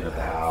 42-0 at the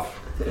half.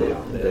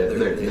 Yeah,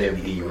 they're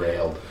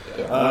derailed.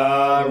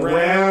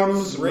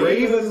 Rams,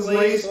 Ravens,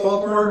 Lace,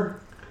 Baltimore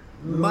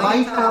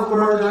might have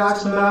Lamar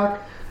Jackson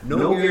back.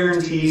 No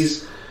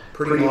guarantees.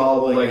 Pretty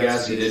humble, I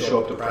guess. He did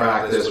show up to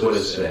practice. What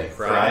is today?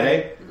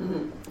 Friday?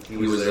 He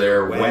was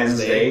there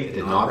Wednesday.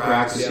 Did not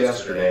practice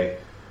yesterday.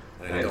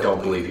 And I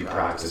don't believe he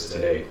practiced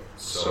today.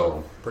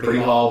 So, pretty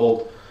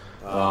hobbled.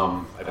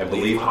 I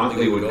believe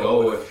Huntley would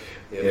go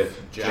if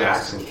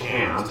Jackson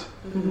can't.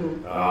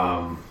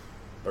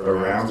 But the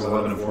Rams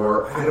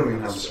 11-4. I don't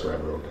even have the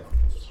spread wrote down.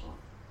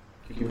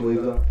 Can you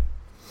believe that?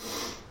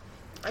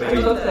 I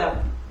looked at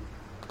that.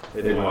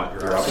 They didn't what?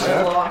 You're A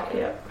upset? lot,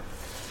 yeah.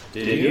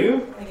 Did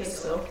you? I guess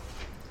so.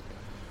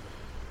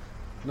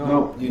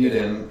 No, you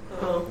didn't.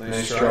 Oh.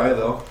 Nice try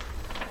though.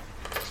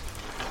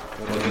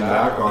 Looking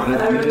back on it.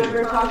 I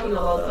remember talking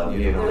about them.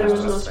 There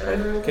was no spread.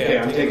 Okay,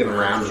 I'm taking the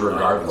Rams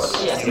regardless.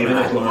 Yes. Even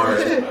if Lamar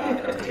is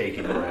back, I'm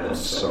taking the Rams.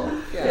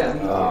 So,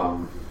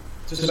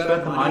 just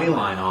bet the money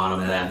line on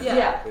them then.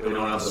 Yeah. We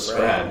don't have the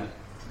spread.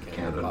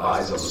 Can't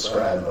advise on the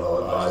spread, but I'll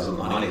advise on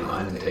the money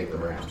line and take the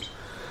Rams.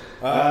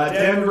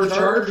 Denver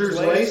Chargers,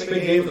 Lace,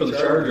 big game for the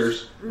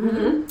Chargers.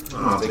 Mm-hmm.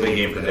 It's a big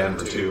game for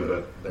Denver too,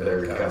 but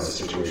they're kind of a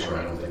situation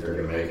where I don't think they're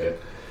going to make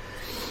it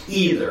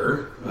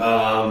either.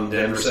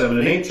 Denver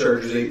 7-8,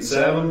 Chargers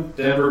 8-7.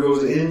 Denver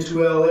goes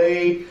into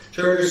LA,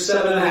 Chargers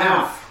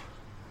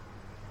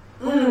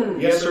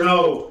 7.5. Yes or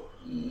no?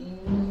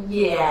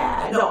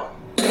 Yeah. No.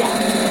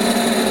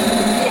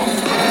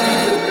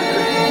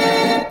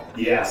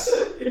 Yes.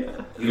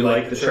 You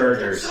like the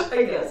Chargers?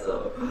 I guess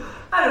so.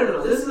 I don't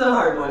know. This is a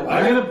hard one.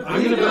 I'm gonna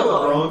bet the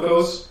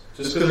Broncos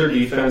just because their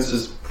defense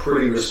is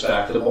pretty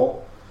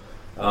respectable,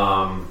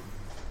 and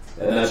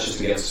that's just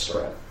against the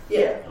spread.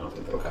 Yeah. I don't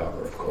think they'll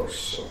cover, of course.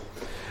 So.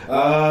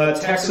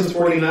 Texans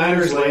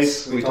 49ers,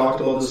 Lace. We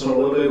talked about this one a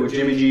little bit with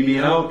Jimmy G being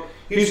out.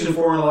 Houston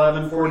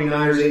 4-11,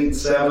 49ers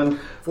 8-7,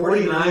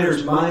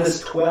 49ers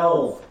minus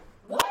 12.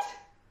 What?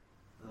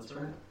 That's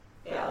right.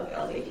 Yeah,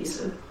 I'll take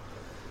Houston.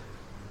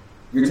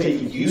 You're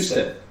taking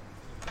Houston.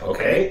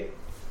 Okay.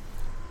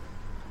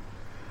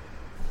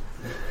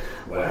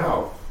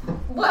 Wow.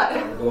 What?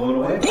 We're blown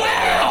away.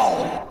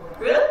 Wow!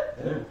 Really?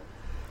 Yeah.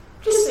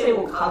 Just say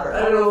we'll cover.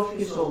 I don't know if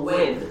Houston will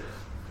win.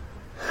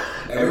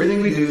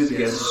 Everything we do is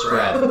against the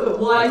spread.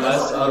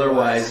 Unless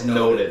otherwise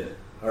noted.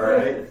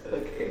 Alright?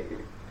 Okay.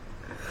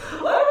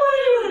 Why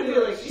would anyone be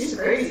like, she's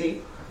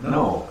crazy?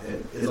 No.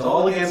 It's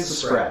all against the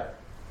spread.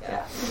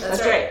 Yeah,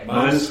 that's right.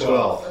 Minus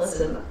 12.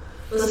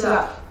 Listen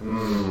up.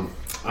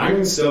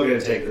 I'm still going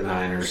to take the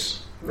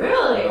Niners.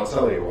 Really? I'll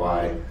tell you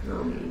why.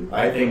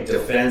 I think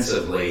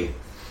defensively,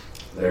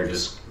 they're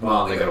just,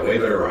 well, they got a way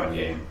better run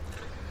game.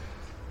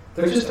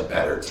 They're just a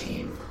better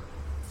team.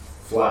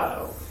 Flat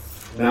out.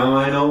 Now,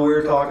 I know we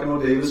were talking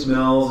about Davis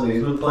Mills, and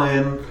he's been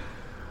playing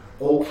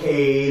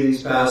okay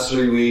these past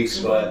 3 weeks,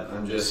 but I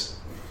don't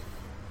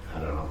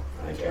know.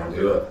 I can't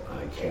do it.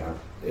 I can't,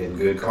 in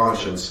good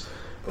conscience,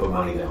 put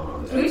money down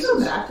on the Can we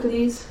Texans. come back to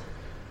these?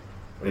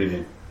 What do you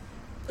mean?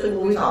 Like,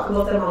 will we talk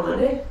about them on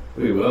Monday?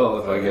 We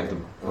will if I get the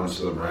bunch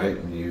of them right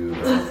and you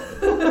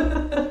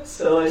don't.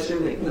 So I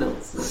should make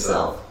notes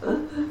myself.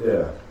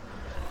 Yeah.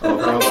 Oh,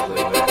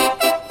 probably.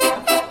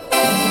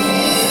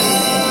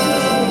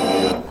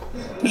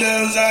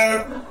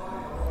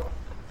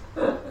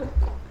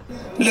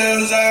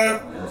 Loser.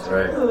 That's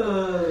right.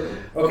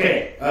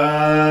 Okay.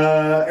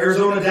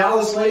 Arizona,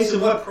 Dallas, Lace,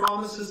 and what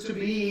promises to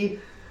be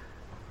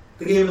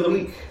the game of the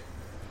week?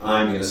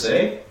 I'm going to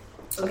say.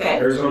 Okay.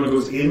 Arizona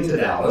goes into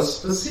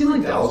Dallas. Does it seem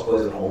like Dallas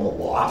plays at home a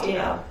lot?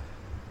 Yeah.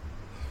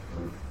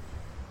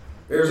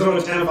 Arizona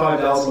 10-5,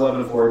 Dallas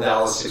 11-4,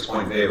 Dallas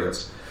 6-point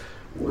favorites.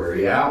 Where are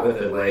you at with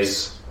it,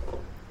 Lace?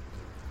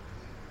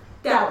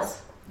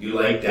 Dallas. You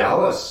like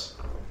Dallas?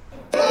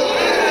 I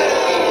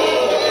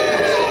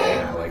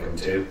like them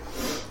too.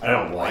 I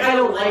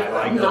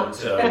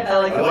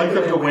like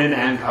them to win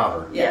and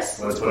cover. Yes.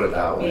 Let's put it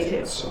that way. Me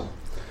too. So,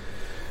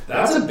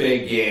 that's a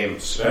big game,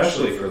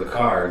 especially for the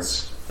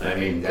Cards. I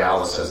mean,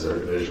 Dallas has their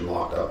division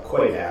locked up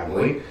quite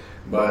handily,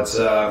 but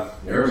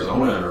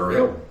Arizona in a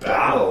real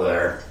battle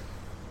there.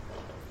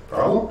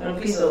 Problem? And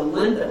a piece of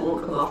lint that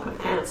won't come off my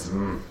pants.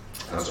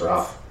 That's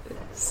rough.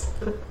 Yes.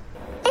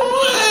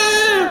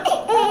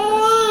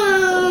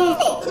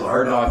 It's a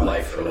hard dog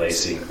life for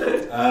Lacey.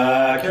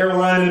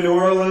 Carolina, New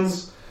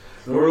Orleans.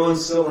 New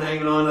Orleans still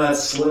hanging on to that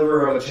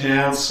sliver of a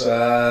chance.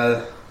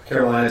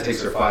 Carolina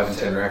takes their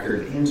 5-10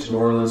 record into New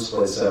Orleans,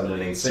 plays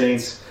 7-8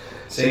 Saints.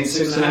 Saints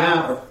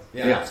 6.5.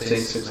 Yeah,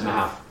 Saints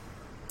 6.5.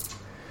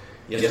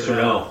 Yes or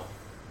no?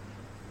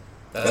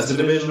 That's a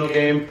divisional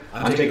game.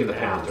 I'm taking the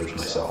Panthers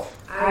myself.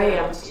 I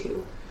am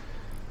too.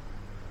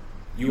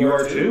 You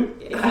are too?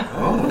 Yeah.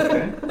 Oh,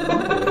 okay.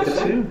 Look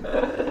at you.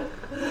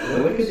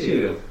 Look at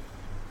you.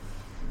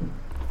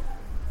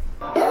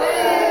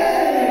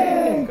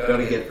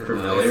 Gotta get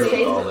familiar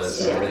with all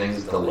this. Yeah.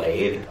 Everything's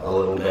delayed a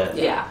little bit.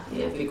 Yeah,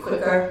 be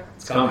quicker.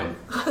 It's coming.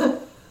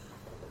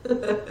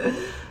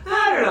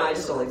 I don't know, I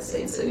just don't like the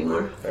Saints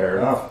anymore. Fair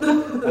enough.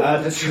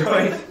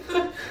 Detroit,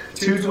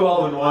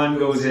 2-12-1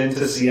 goes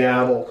into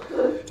Seattle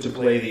to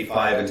play the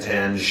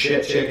 5-10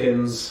 Shit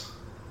Chickens.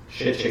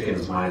 Shit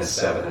Chickens minus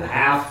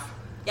 7.5.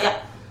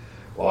 Yep.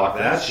 Lock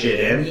that shit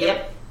in.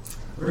 Yep.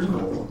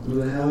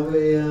 Do I have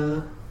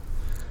a...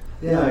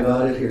 Yeah, I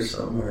got it here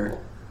somewhere.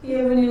 You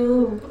have a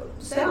new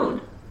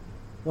sound.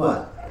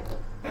 What?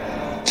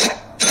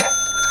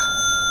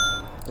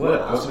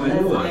 What's my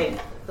new one?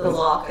 The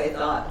lock, I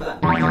thought, but...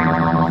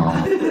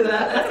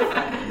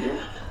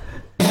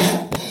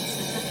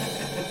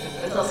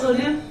 That's also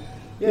new?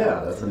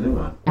 Yeah, that's a new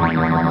one.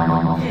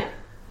 Yeah.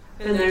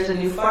 And there's a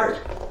new fart.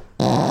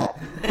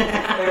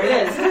 There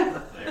it is.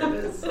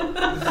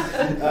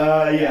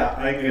 Yeah,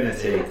 I'm gonna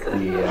take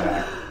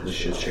the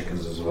Shit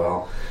Chickens as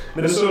well.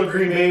 Minnesota,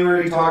 Green Bay, we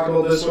already talked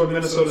about this one.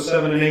 Minnesota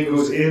 7-8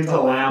 goes into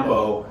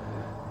Lambeau,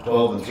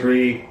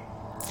 12-3.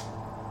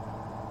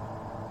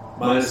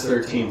 Minus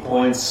 13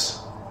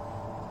 points.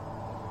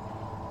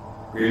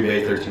 Green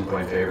Bay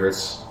 13-point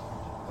favorites.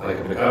 I like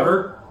them to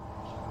cover.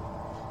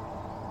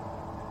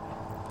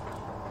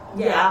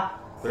 Yeah.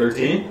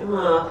 13?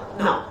 No.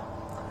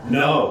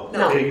 No.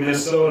 Take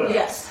Minnesota.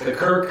 Yes. The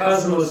Kirk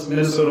Cousins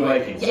Minnesota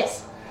Vikings.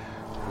 Yes.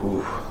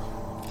 Oof.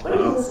 What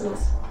are you listening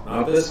to?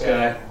 Not this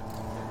guy.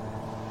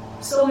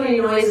 So many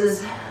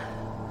noises.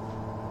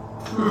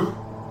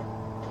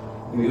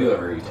 We do have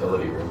our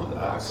utility room on the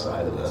back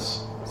side of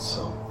this,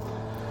 so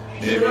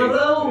maybe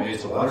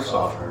it's a water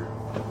softener.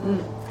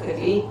 Could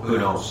be. Who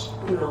knows?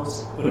 Who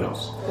knows? Who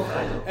knows? We'll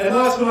find out. And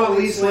last but not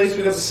least, ladies,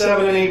 we got the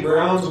 7-8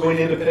 Browns going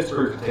into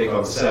Pittsburgh to take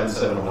on the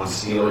 7-1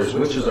 Steelers,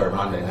 which is our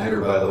Monday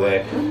nighter, by the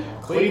way.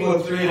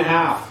 Cleveland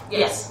 3.5.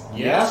 Yes.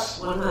 Yes.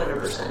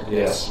 100%.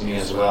 Yes, me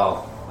as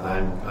well.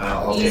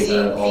 I'll take Easy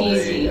that all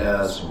day peasy.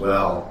 as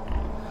well.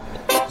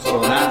 So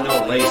on that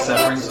note, ladies,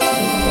 that brings us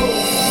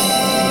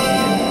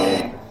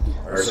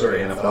to the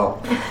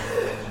NFL.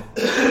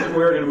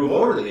 We're going to move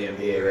over to the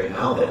NBA right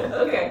now,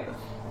 though. Okay.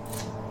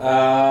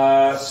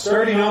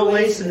 Starting out,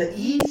 ladies, in the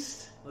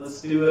East,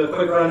 let's do a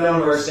quick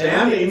rundown of our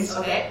standings.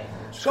 Okay.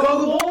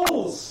 Chicago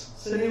Bulls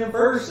sitting in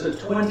first at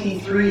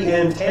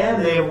 23-10.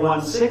 They have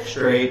won 6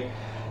 straight.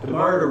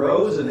 DeMar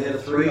DeRozan hit a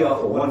 3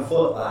 off of 1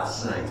 foot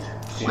last night.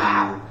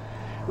 Wow.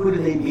 Who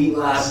did they beat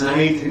last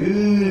night?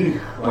 Ooh,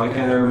 why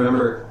can't I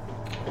remember?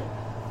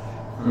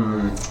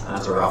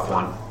 That's a rough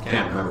one.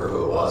 Can't remember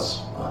who it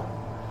was. But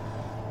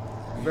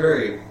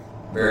very,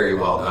 very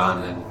well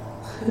done. And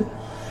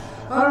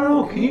I don't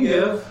know, can you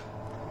give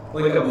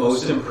like a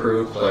most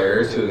improved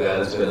player to a guy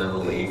that's been in the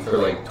league for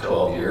like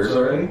 12 years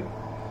already?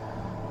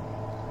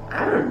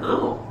 I don't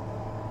know.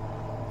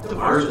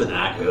 DeMar's been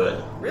that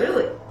good.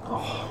 Really?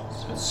 Oh,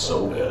 it's been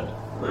so good.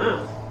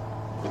 Wow.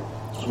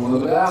 It's one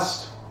of the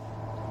best.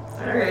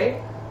 All right.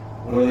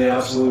 One of the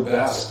absolute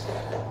best.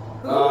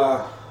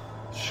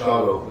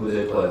 Chicago, who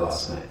did they play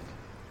last night?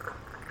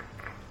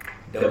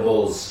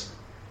 Devils.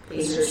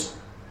 Pacers.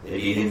 They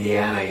beat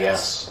Indiana,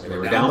 yes. They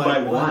were down by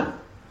 1.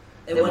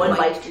 They won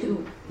by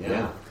 2.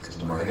 Yeah, because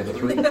DeMar hit the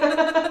 3.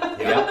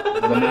 Yeah,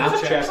 the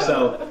math checks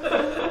out.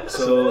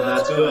 So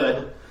that's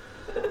good.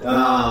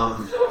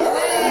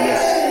 Yes.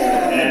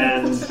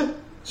 And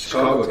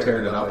Chicago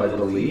turned it up, I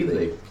believe.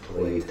 They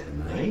play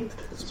tonight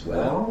as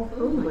well.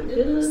 Oh my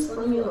goodness,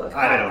 let me look.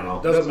 I don't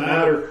know. Doesn't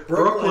matter.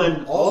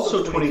 Brooklyn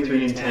also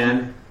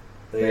 23-10.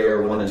 They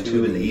are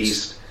 1-2 in the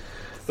East.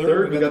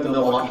 Third, we got the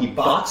Milwaukee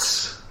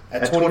Bucks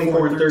at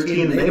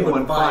 24-13. They've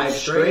won 5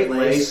 straight,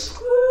 Lace.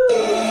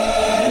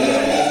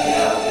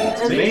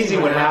 It's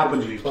amazing what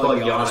happens when you plug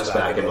Giannis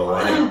back into the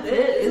lineup.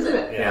 Isn't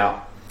it?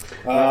 Yeah.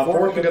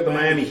 Fourth, we got the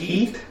Miami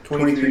Heat,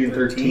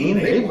 23-13.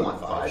 They've won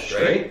 5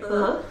 straight.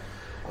 Uh-huh.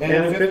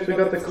 And fifth, we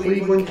got the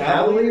Cleveland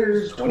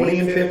Cavaliers,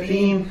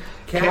 20-15.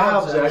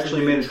 Cavs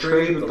actually made a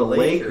trade with the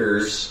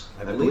Lakers.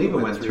 I believe it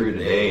went through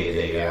today.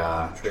 They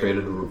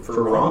traded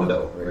for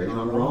Rondo.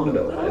 Rajon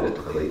Rondo headed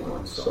to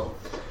Cleveland. So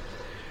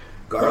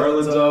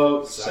Garland's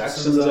out,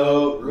 Sexton's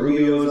out,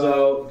 Rubio's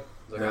out.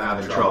 They're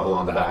having trouble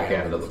on the back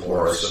end of the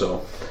floor.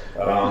 So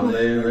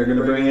they're going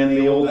to bring in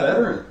the old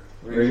veteran,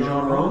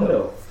 Rajon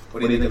Rondo.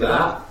 What do you think of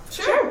that?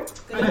 Sure.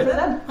 Good for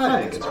them.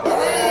 I think it's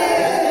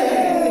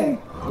good.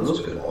 Rondo's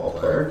a good ball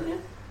player.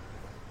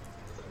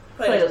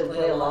 Probably doesn't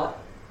play a lot.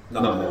 No,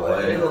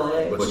 In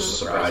LA. which is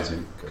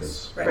surprising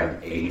because they're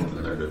 8th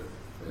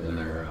in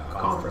their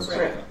conference.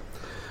 Right.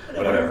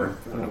 Whatever.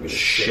 I don't give a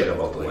shit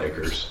about the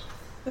Lakers.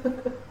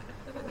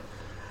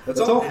 That's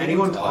all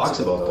anyone talks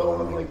about though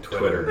on like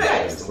Twitter.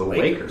 It's the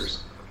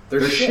Lakers.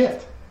 They're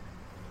shit.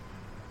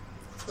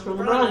 That's what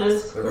LeBron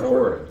is. They're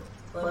horrid.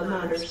 What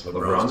matters.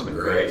 LeBron's been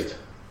great.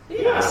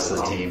 That's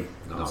the team,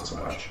 not so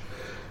much.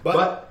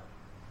 But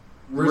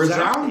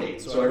resounding.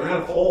 So I ran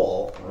a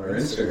poll on our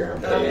Instagram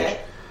page. Okay.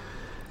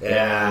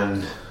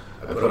 And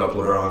I put up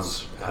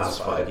LeBron's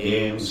past 5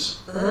 games,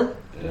 and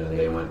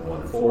they went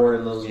 1-4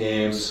 in those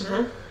games.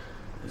 I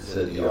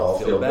said, "Do you all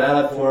feel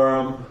bad for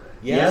him?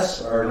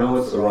 Yes or no?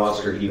 It's the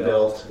roster he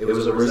built." It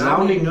was a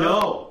resounding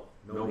no.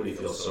 Nobody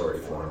feels sorry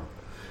for him.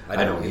 I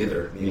don't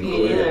either. Me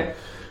included.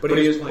 But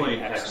he is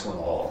playing excellent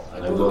ball,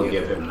 and I will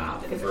give him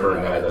that for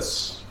a guy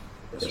that's.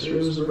 Yesterday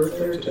was his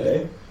birthday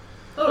today.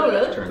 Oh,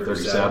 really? Turned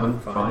 37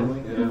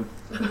 finally. Yeah.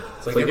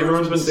 It's like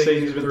everyone's been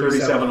saying he's been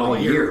 37 all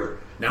year.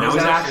 Now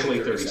he's actually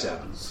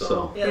 37,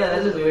 so... Yeah, that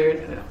is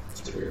weird. Yeah,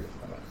 it's weird.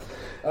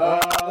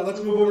 Let's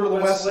move over to the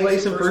West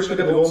Lace. And first we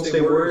got the Golden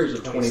State Warriors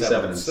of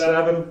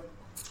 27-7.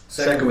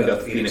 Second we got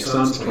the Phoenix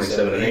Suns,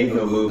 27-8.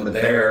 No movement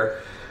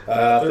there.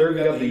 Third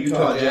we got the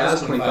Utah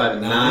Jazz,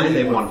 25-9.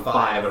 They've won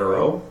 5 in a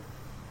row.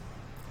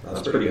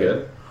 That's pretty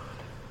good.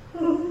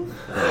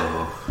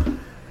 Oh,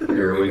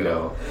 here we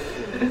go.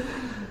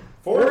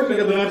 Fourth we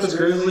got the Memphis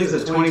Grizzlies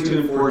at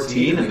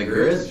 22-14. And the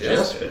Grizz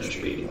just finished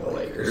beating the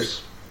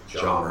Lakers.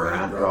 John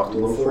Morant dropped a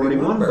little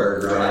 41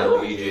 burger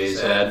on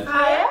BJ's head.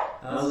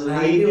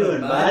 How you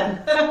doing,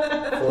 bud?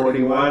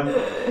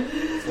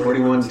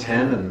 41,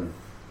 10, and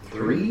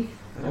 3.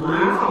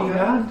 Wow. He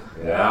had?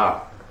 Yeah.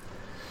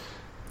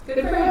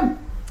 Good for him.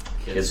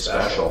 Kid's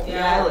special.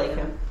 Yeah, I like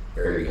him.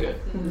 Very good.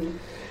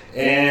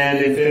 And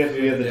in fifth,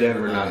 we have the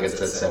Denver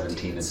Nuggets at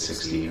 17 and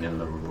 16,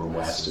 and the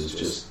West is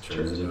just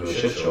turns into a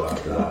shit show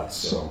after that.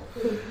 So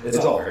it's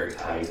all very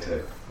tight.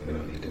 We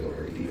don't need to go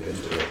very deep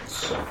into it.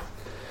 So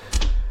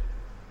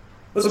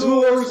let's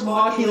move over to some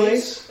hockey,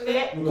 Lace.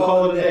 Okay. We'll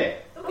call it a day.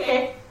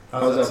 Okay. How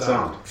does that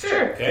sound?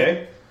 Sure.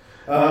 Okay.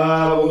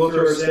 We'll go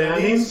through our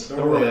standings.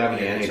 Don't really have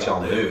any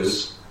NHL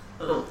news,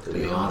 Oh. to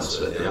be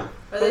honest with you.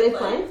 Are they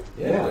playing?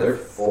 Yeah, they're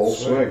full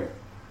swing.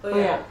 Oh,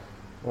 yeah.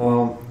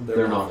 Well,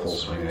 they're not full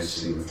swing. I've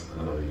seen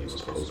another game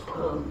was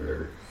postponed,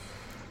 or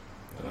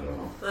I don't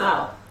know.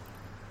 Oh.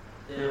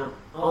 Yeah.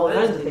 All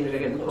kinds of things are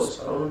getting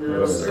postponed now.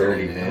 What's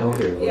dirty nail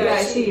here? Yeah,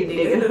 I see you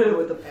digging it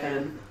with a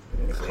pen.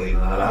 Clean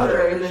that out.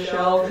 Right in the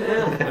shelf.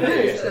 Yeah. I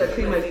just gotta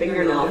clean my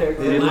fingernail here.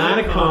 The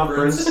Atlantic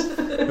Conference, we've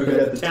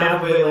got the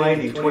Tampa Bay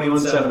Lightning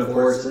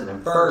 21-7-4 sitting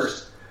in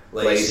first.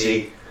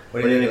 Lacey,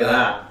 what do you think of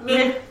that?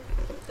 Meh.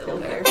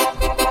 Don't care.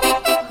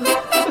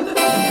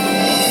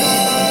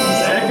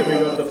 Second, we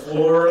got the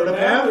Florida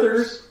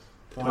Panthers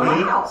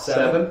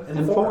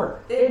 27-4.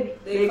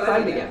 They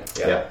climbed again.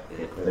 Yeah,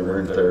 they were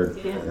in third.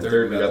 Yeah. In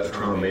third, we got the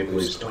Toronto Maple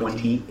Leafs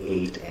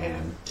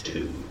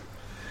 28-2.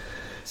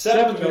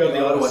 Seventh, we got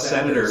the Ottawa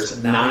Senators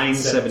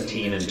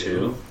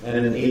 9-17-2,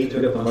 and in eighth,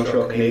 we got the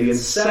Montreal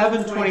Canadiens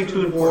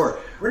 7-22-4.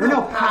 We're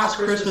now past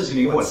Christmas, and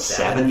you what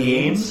 7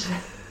 games?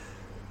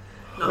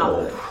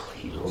 No. Oh,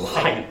 you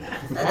light.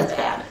 That's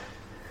bad.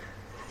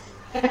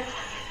 It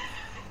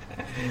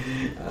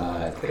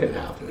couldn't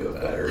happen to a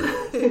better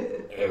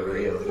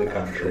area of the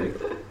country,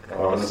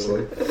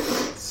 honestly.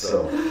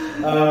 So,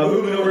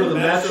 moving over to the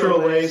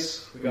Metro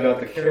Race, we got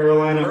the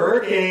Carolina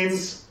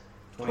Hurricanes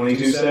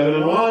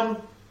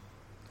 22-7-1.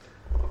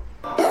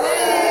 What do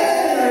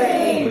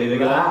you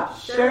think of that?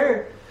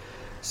 Sure.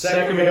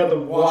 Second, we got the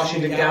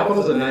Washington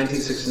Capitals at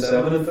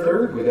 19-6-7, and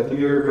third, we got the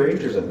New York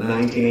Rangers at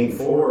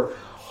 19-8-4.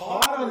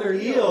 Hot on their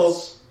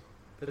heels.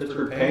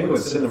 Pittsburgh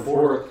Penguins sitting in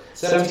fourth.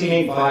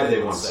 17-8-5,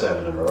 they won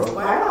 7 in a row.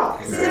 Wow.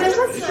 See, that's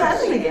what's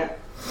happening again.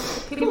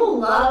 People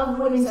love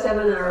winning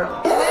 7 in a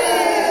row.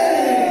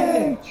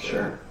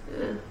 Sure.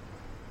 Yeah.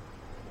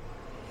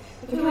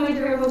 You know, I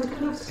hear about the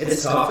Canucks.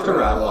 It's tough to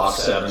rattle off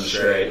 7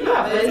 straight.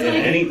 Yeah, but it's in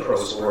like, any pro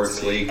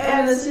sports league.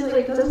 and it seems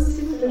like it doesn't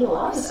seem like there's a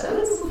lot of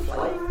 7s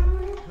flying around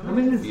here. How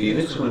many did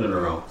Phoenix win in a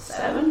row?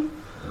 7?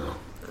 No.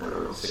 I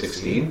don't know.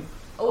 16?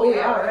 Oh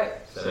yeah, right.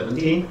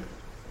 17?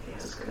 Yeah,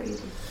 it's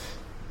crazy.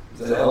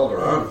 It's a hell of a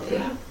run.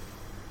 Yeah.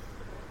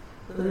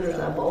 And then there's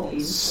that ball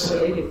piece.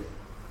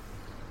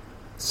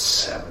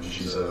 7,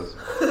 she says.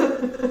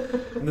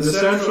 In the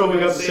Central, we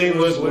got the St.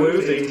 Louis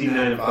Blues,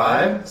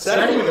 18-9-5.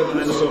 Second, we got the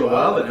Minnesota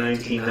Wild at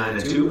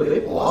 19-9-2, but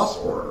they've lost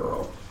 4 in a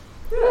row.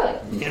 Really?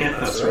 Yeah,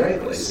 that's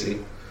right,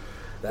 Lacey.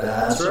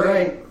 That's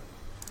right.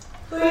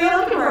 What are you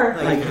looking for?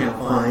 I can't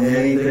find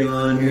anything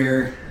on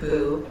here.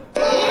 Boo.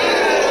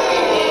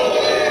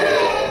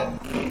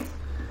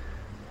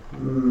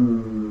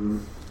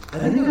 I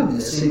think I'm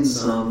missing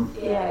some.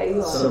 Yeah, you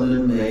are. Some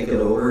didn't make it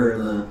over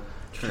in the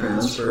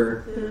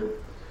transfer.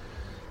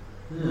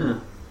 Yeah.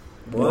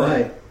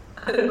 Why?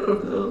 I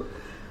don't know.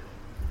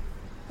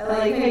 I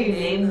like how you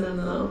name them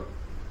though.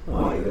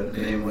 Well, you gotta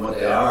name what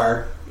they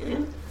are.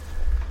 Yeah.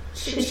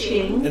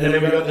 Cha-ching. And then we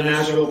got the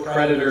Nashville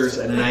Predators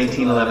at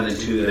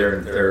 19-11-2. They're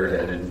in third,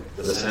 and in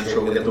the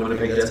Central we got the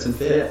Winnipeg Jets in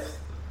fifth,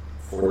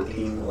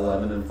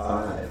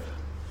 14-11-5.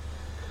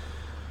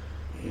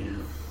 Yeah.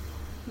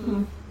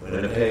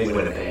 Winnipeg.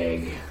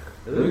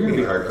 They're going to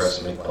be hard pressed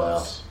to make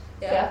playoffs.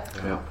 Yeah.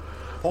 Yeah.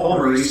 Paul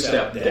Marie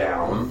stepped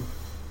down.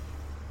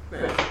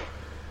 Right.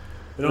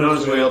 And on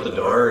his way out the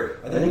door,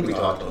 I think we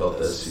talked about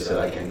this. He said,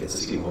 "I can't get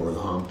this team over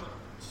the hump."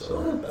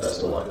 So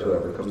best of luck to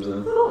whoever comes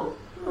in. Oh.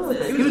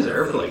 He was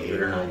there for like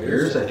 8 or 9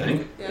 years, I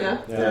think.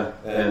 Yeah. Yeah,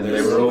 and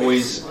they were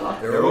always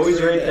right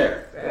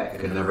there. Right. You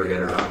could never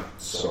get around.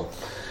 So,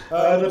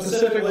 the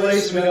Pacific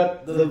Race, we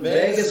got the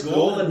Vegas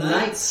Golden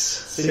Knights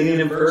sitting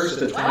in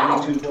first at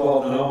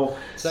 22-12-0.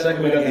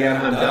 Second, we got the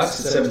Anaheim Ducks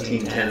at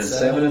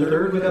 17-10-7, and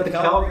third, we got the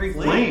Calgary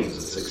Flames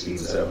at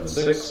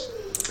 16-7-6.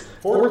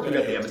 Fourth, we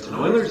got the Edmonton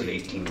Oilers at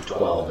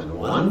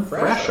 18-12-1,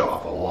 fresh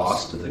off a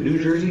loss to the New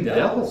Jersey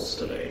Devils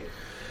today.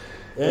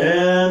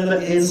 And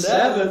in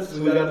seventh,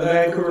 we got the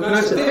Vancouver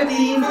Canucks at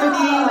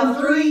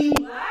 15-15-3.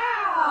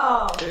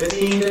 Wow.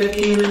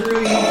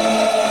 15-15-3.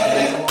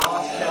 They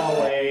lost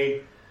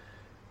LA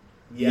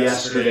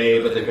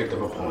yesterday, but they picked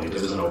up a point.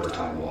 It was an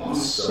overtime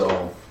loss.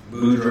 So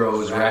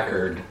Boudreau's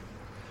record,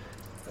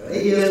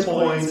 he has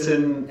points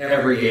in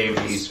every game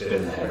he's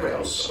been the head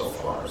coach so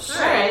far. So.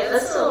 Alright,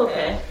 that's still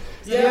okay.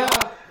 Yeah,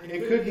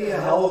 it could be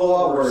a hell of a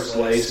lot worse,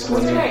 Lace.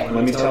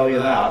 Let me tell you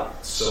that.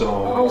 So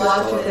I'll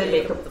watch if they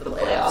make up the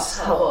playoffs.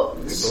 How about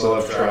we still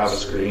have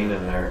Travis Green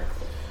in there.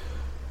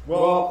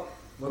 Well,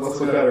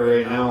 let's look at it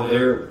right now.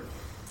 They're,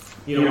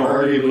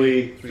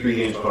 arguably 3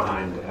 games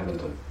behind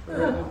Edmonton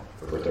right now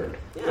for third.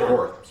 Yeah.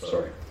 Fourth,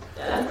 sorry.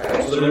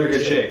 that? So they're in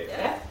good shape.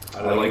 Yeah.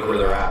 I like where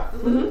they're at.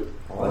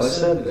 All I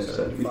said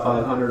to be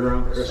 500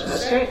 around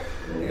Christmas. That's right.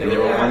 And they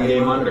were 1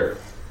 game under,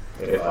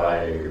 if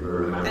I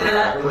remember And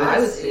correctly. I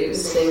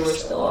was saying we're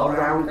still all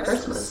around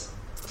Christmas.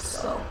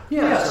 So.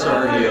 Yes,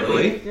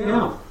 arguably.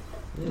 Yeah.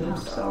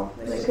 So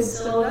they could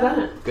still have done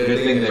it. Good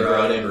thing they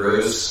brought in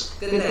Bruce.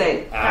 Good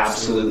thing.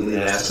 Absolutely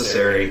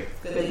necessary.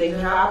 Good thing they're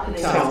happening.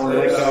 Sounded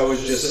like I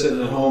was just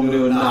sitting at home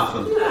doing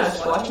nothing. Yeah,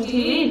 just watching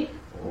TV.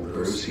 Old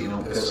Bruce, he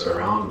don't piss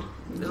around.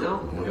 No.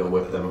 He'll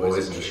whip them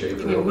boys into shape.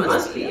 He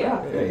must be,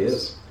 yeah. Yeah, he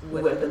is.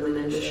 Whipping them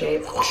into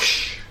shape.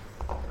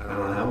 I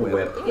don't have a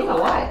whip. Yeah,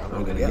 why?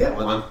 I'm gonna get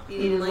one. You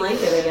didn't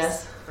like it, I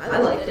guess. I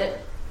liked it.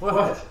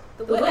 What?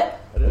 The whip.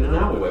 I didn't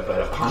have a whip. I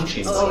had a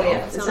punching. Oh,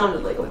 yeah. It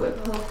sounded like a whip.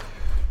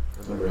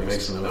 I'm going to make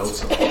some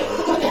notes.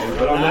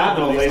 But on that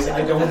note, Lacey,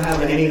 I don't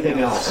have anything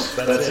else.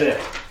 That's it.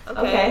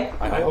 Okay.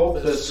 I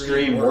hope this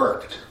stream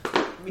worked.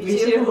 Me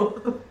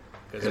too.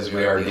 Because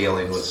we are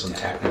dealing with some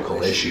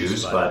technical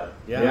issues, but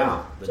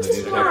yeah. The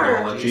new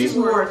technology. Just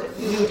more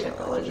new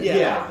technology.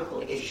 Yeah.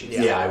 Technical issues.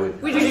 Yeah, I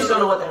would. We just don't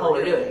know what the hell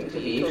we're doing, to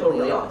be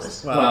totally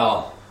honest.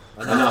 Well,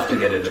 enough to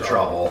get into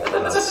trouble.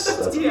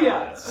 That's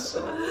Yeah.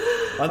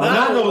 on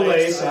that note,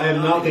 Lace, I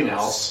have nothing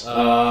else.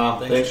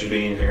 Thanks for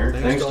being here.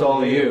 Thanks to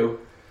all of you.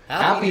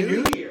 Happy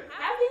New Year.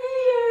 Happy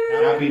New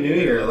Year. Happy New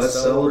Year. Let's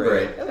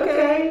celebrate.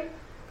 Okay.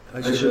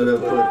 I should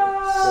have put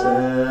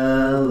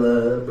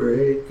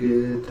celebrate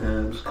good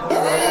times. Oh,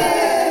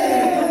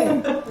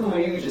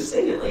 you could just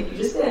sing it like you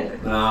just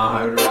did. No,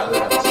 I would rather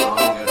have a song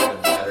that would have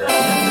been better.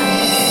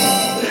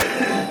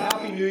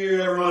 Happy New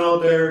Year, everyone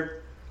out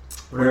there.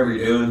 Whatever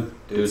you're doing,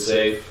 do it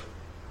safe.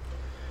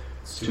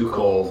 It's too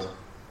cold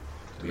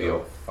to be a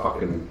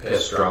fucking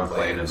pissed drunk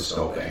laying in the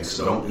snowbank,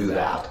 so don't do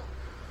that.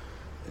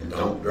 And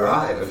don't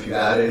drive if you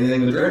had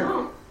anything to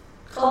drink.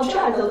 Call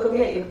Chad, he'll come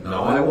get you.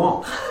 No, I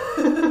won't.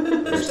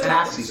 There's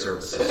taxi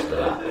services for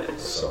that.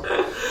 So,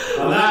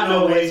 on that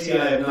note, Lacey,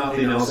 I have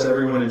nothing else.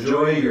 Everyone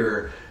enjoy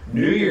your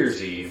New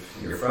Year's Eve,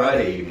 your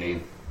Friday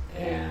evening,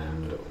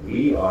 and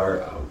we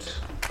are out.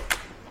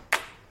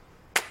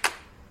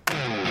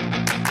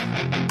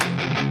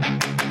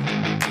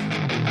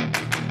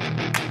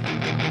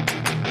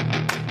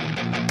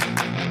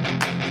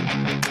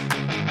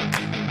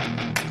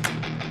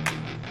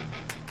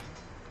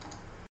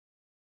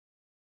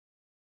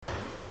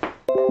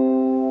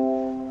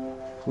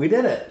 We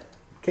did it.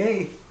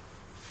 Okay.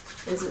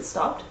 Is it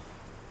stopped?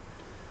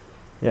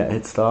 Yeah,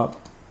 hit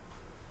stop.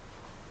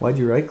 Why'd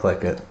you right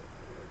click it?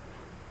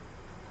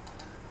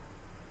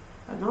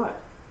 I'm not.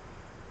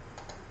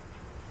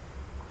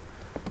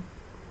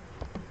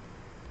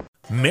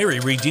 Mary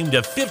redeemed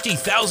a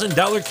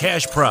 $50,000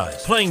 cash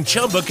prize playing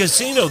Chumba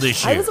Casino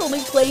this year. I was only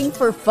playing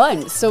for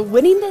fun, so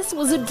winning this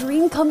was a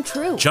dream come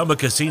true. Chumba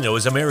Casino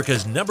is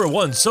America's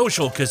 #1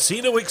 social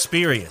casino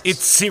experience.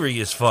 It's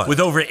serious fun. With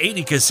over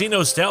 80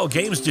 casino-style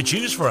games to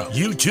choose from,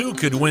 you too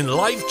could win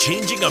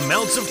life-changing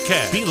amounts of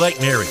cash. Be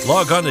like Mary.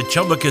 Log on to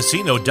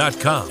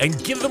ChumbaCasino.com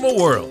and give them a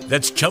whirl.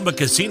 That's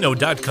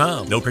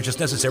ChumbaCasino.com. No purchase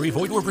necessary.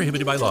 Void or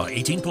prohibited by law.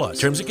 18+.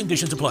 Terms and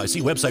conditions apply. See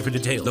website for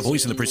details. The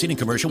voice in the preceding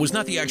commercial was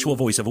not the actual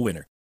voice of a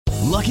winner.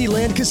 Lucky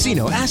Land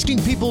Casino,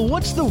 asking people,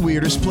 what's the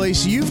weirdest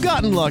place you've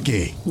gotten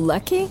lucky?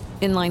 Lucky?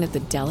 In line at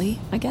the deli,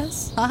 I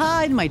guess?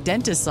 Aha, in my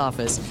dentist's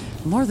office.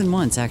 More than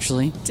once,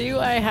 actually. Do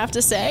I have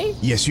to say?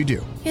 Yes, you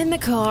do. In the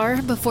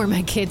car before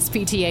my kids'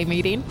 PTA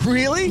meeting.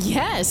 Really?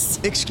 Yes.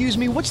 Excuse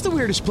me, what's the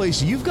weirdest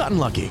place you've gotten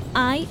lucky?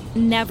 I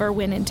never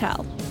win and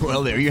tell.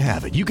 Well, there you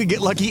have it. You can get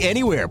lucky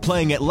anywhere,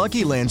 playing at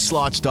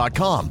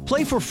LuckyLandSlots.com.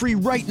 Play for free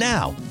right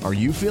now. Are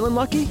you feeling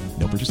lucky?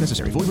 No purchase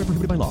necessary. Void where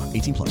prohibited by law.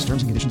 18+.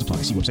 Terms and conditions apply.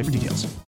 See website for details.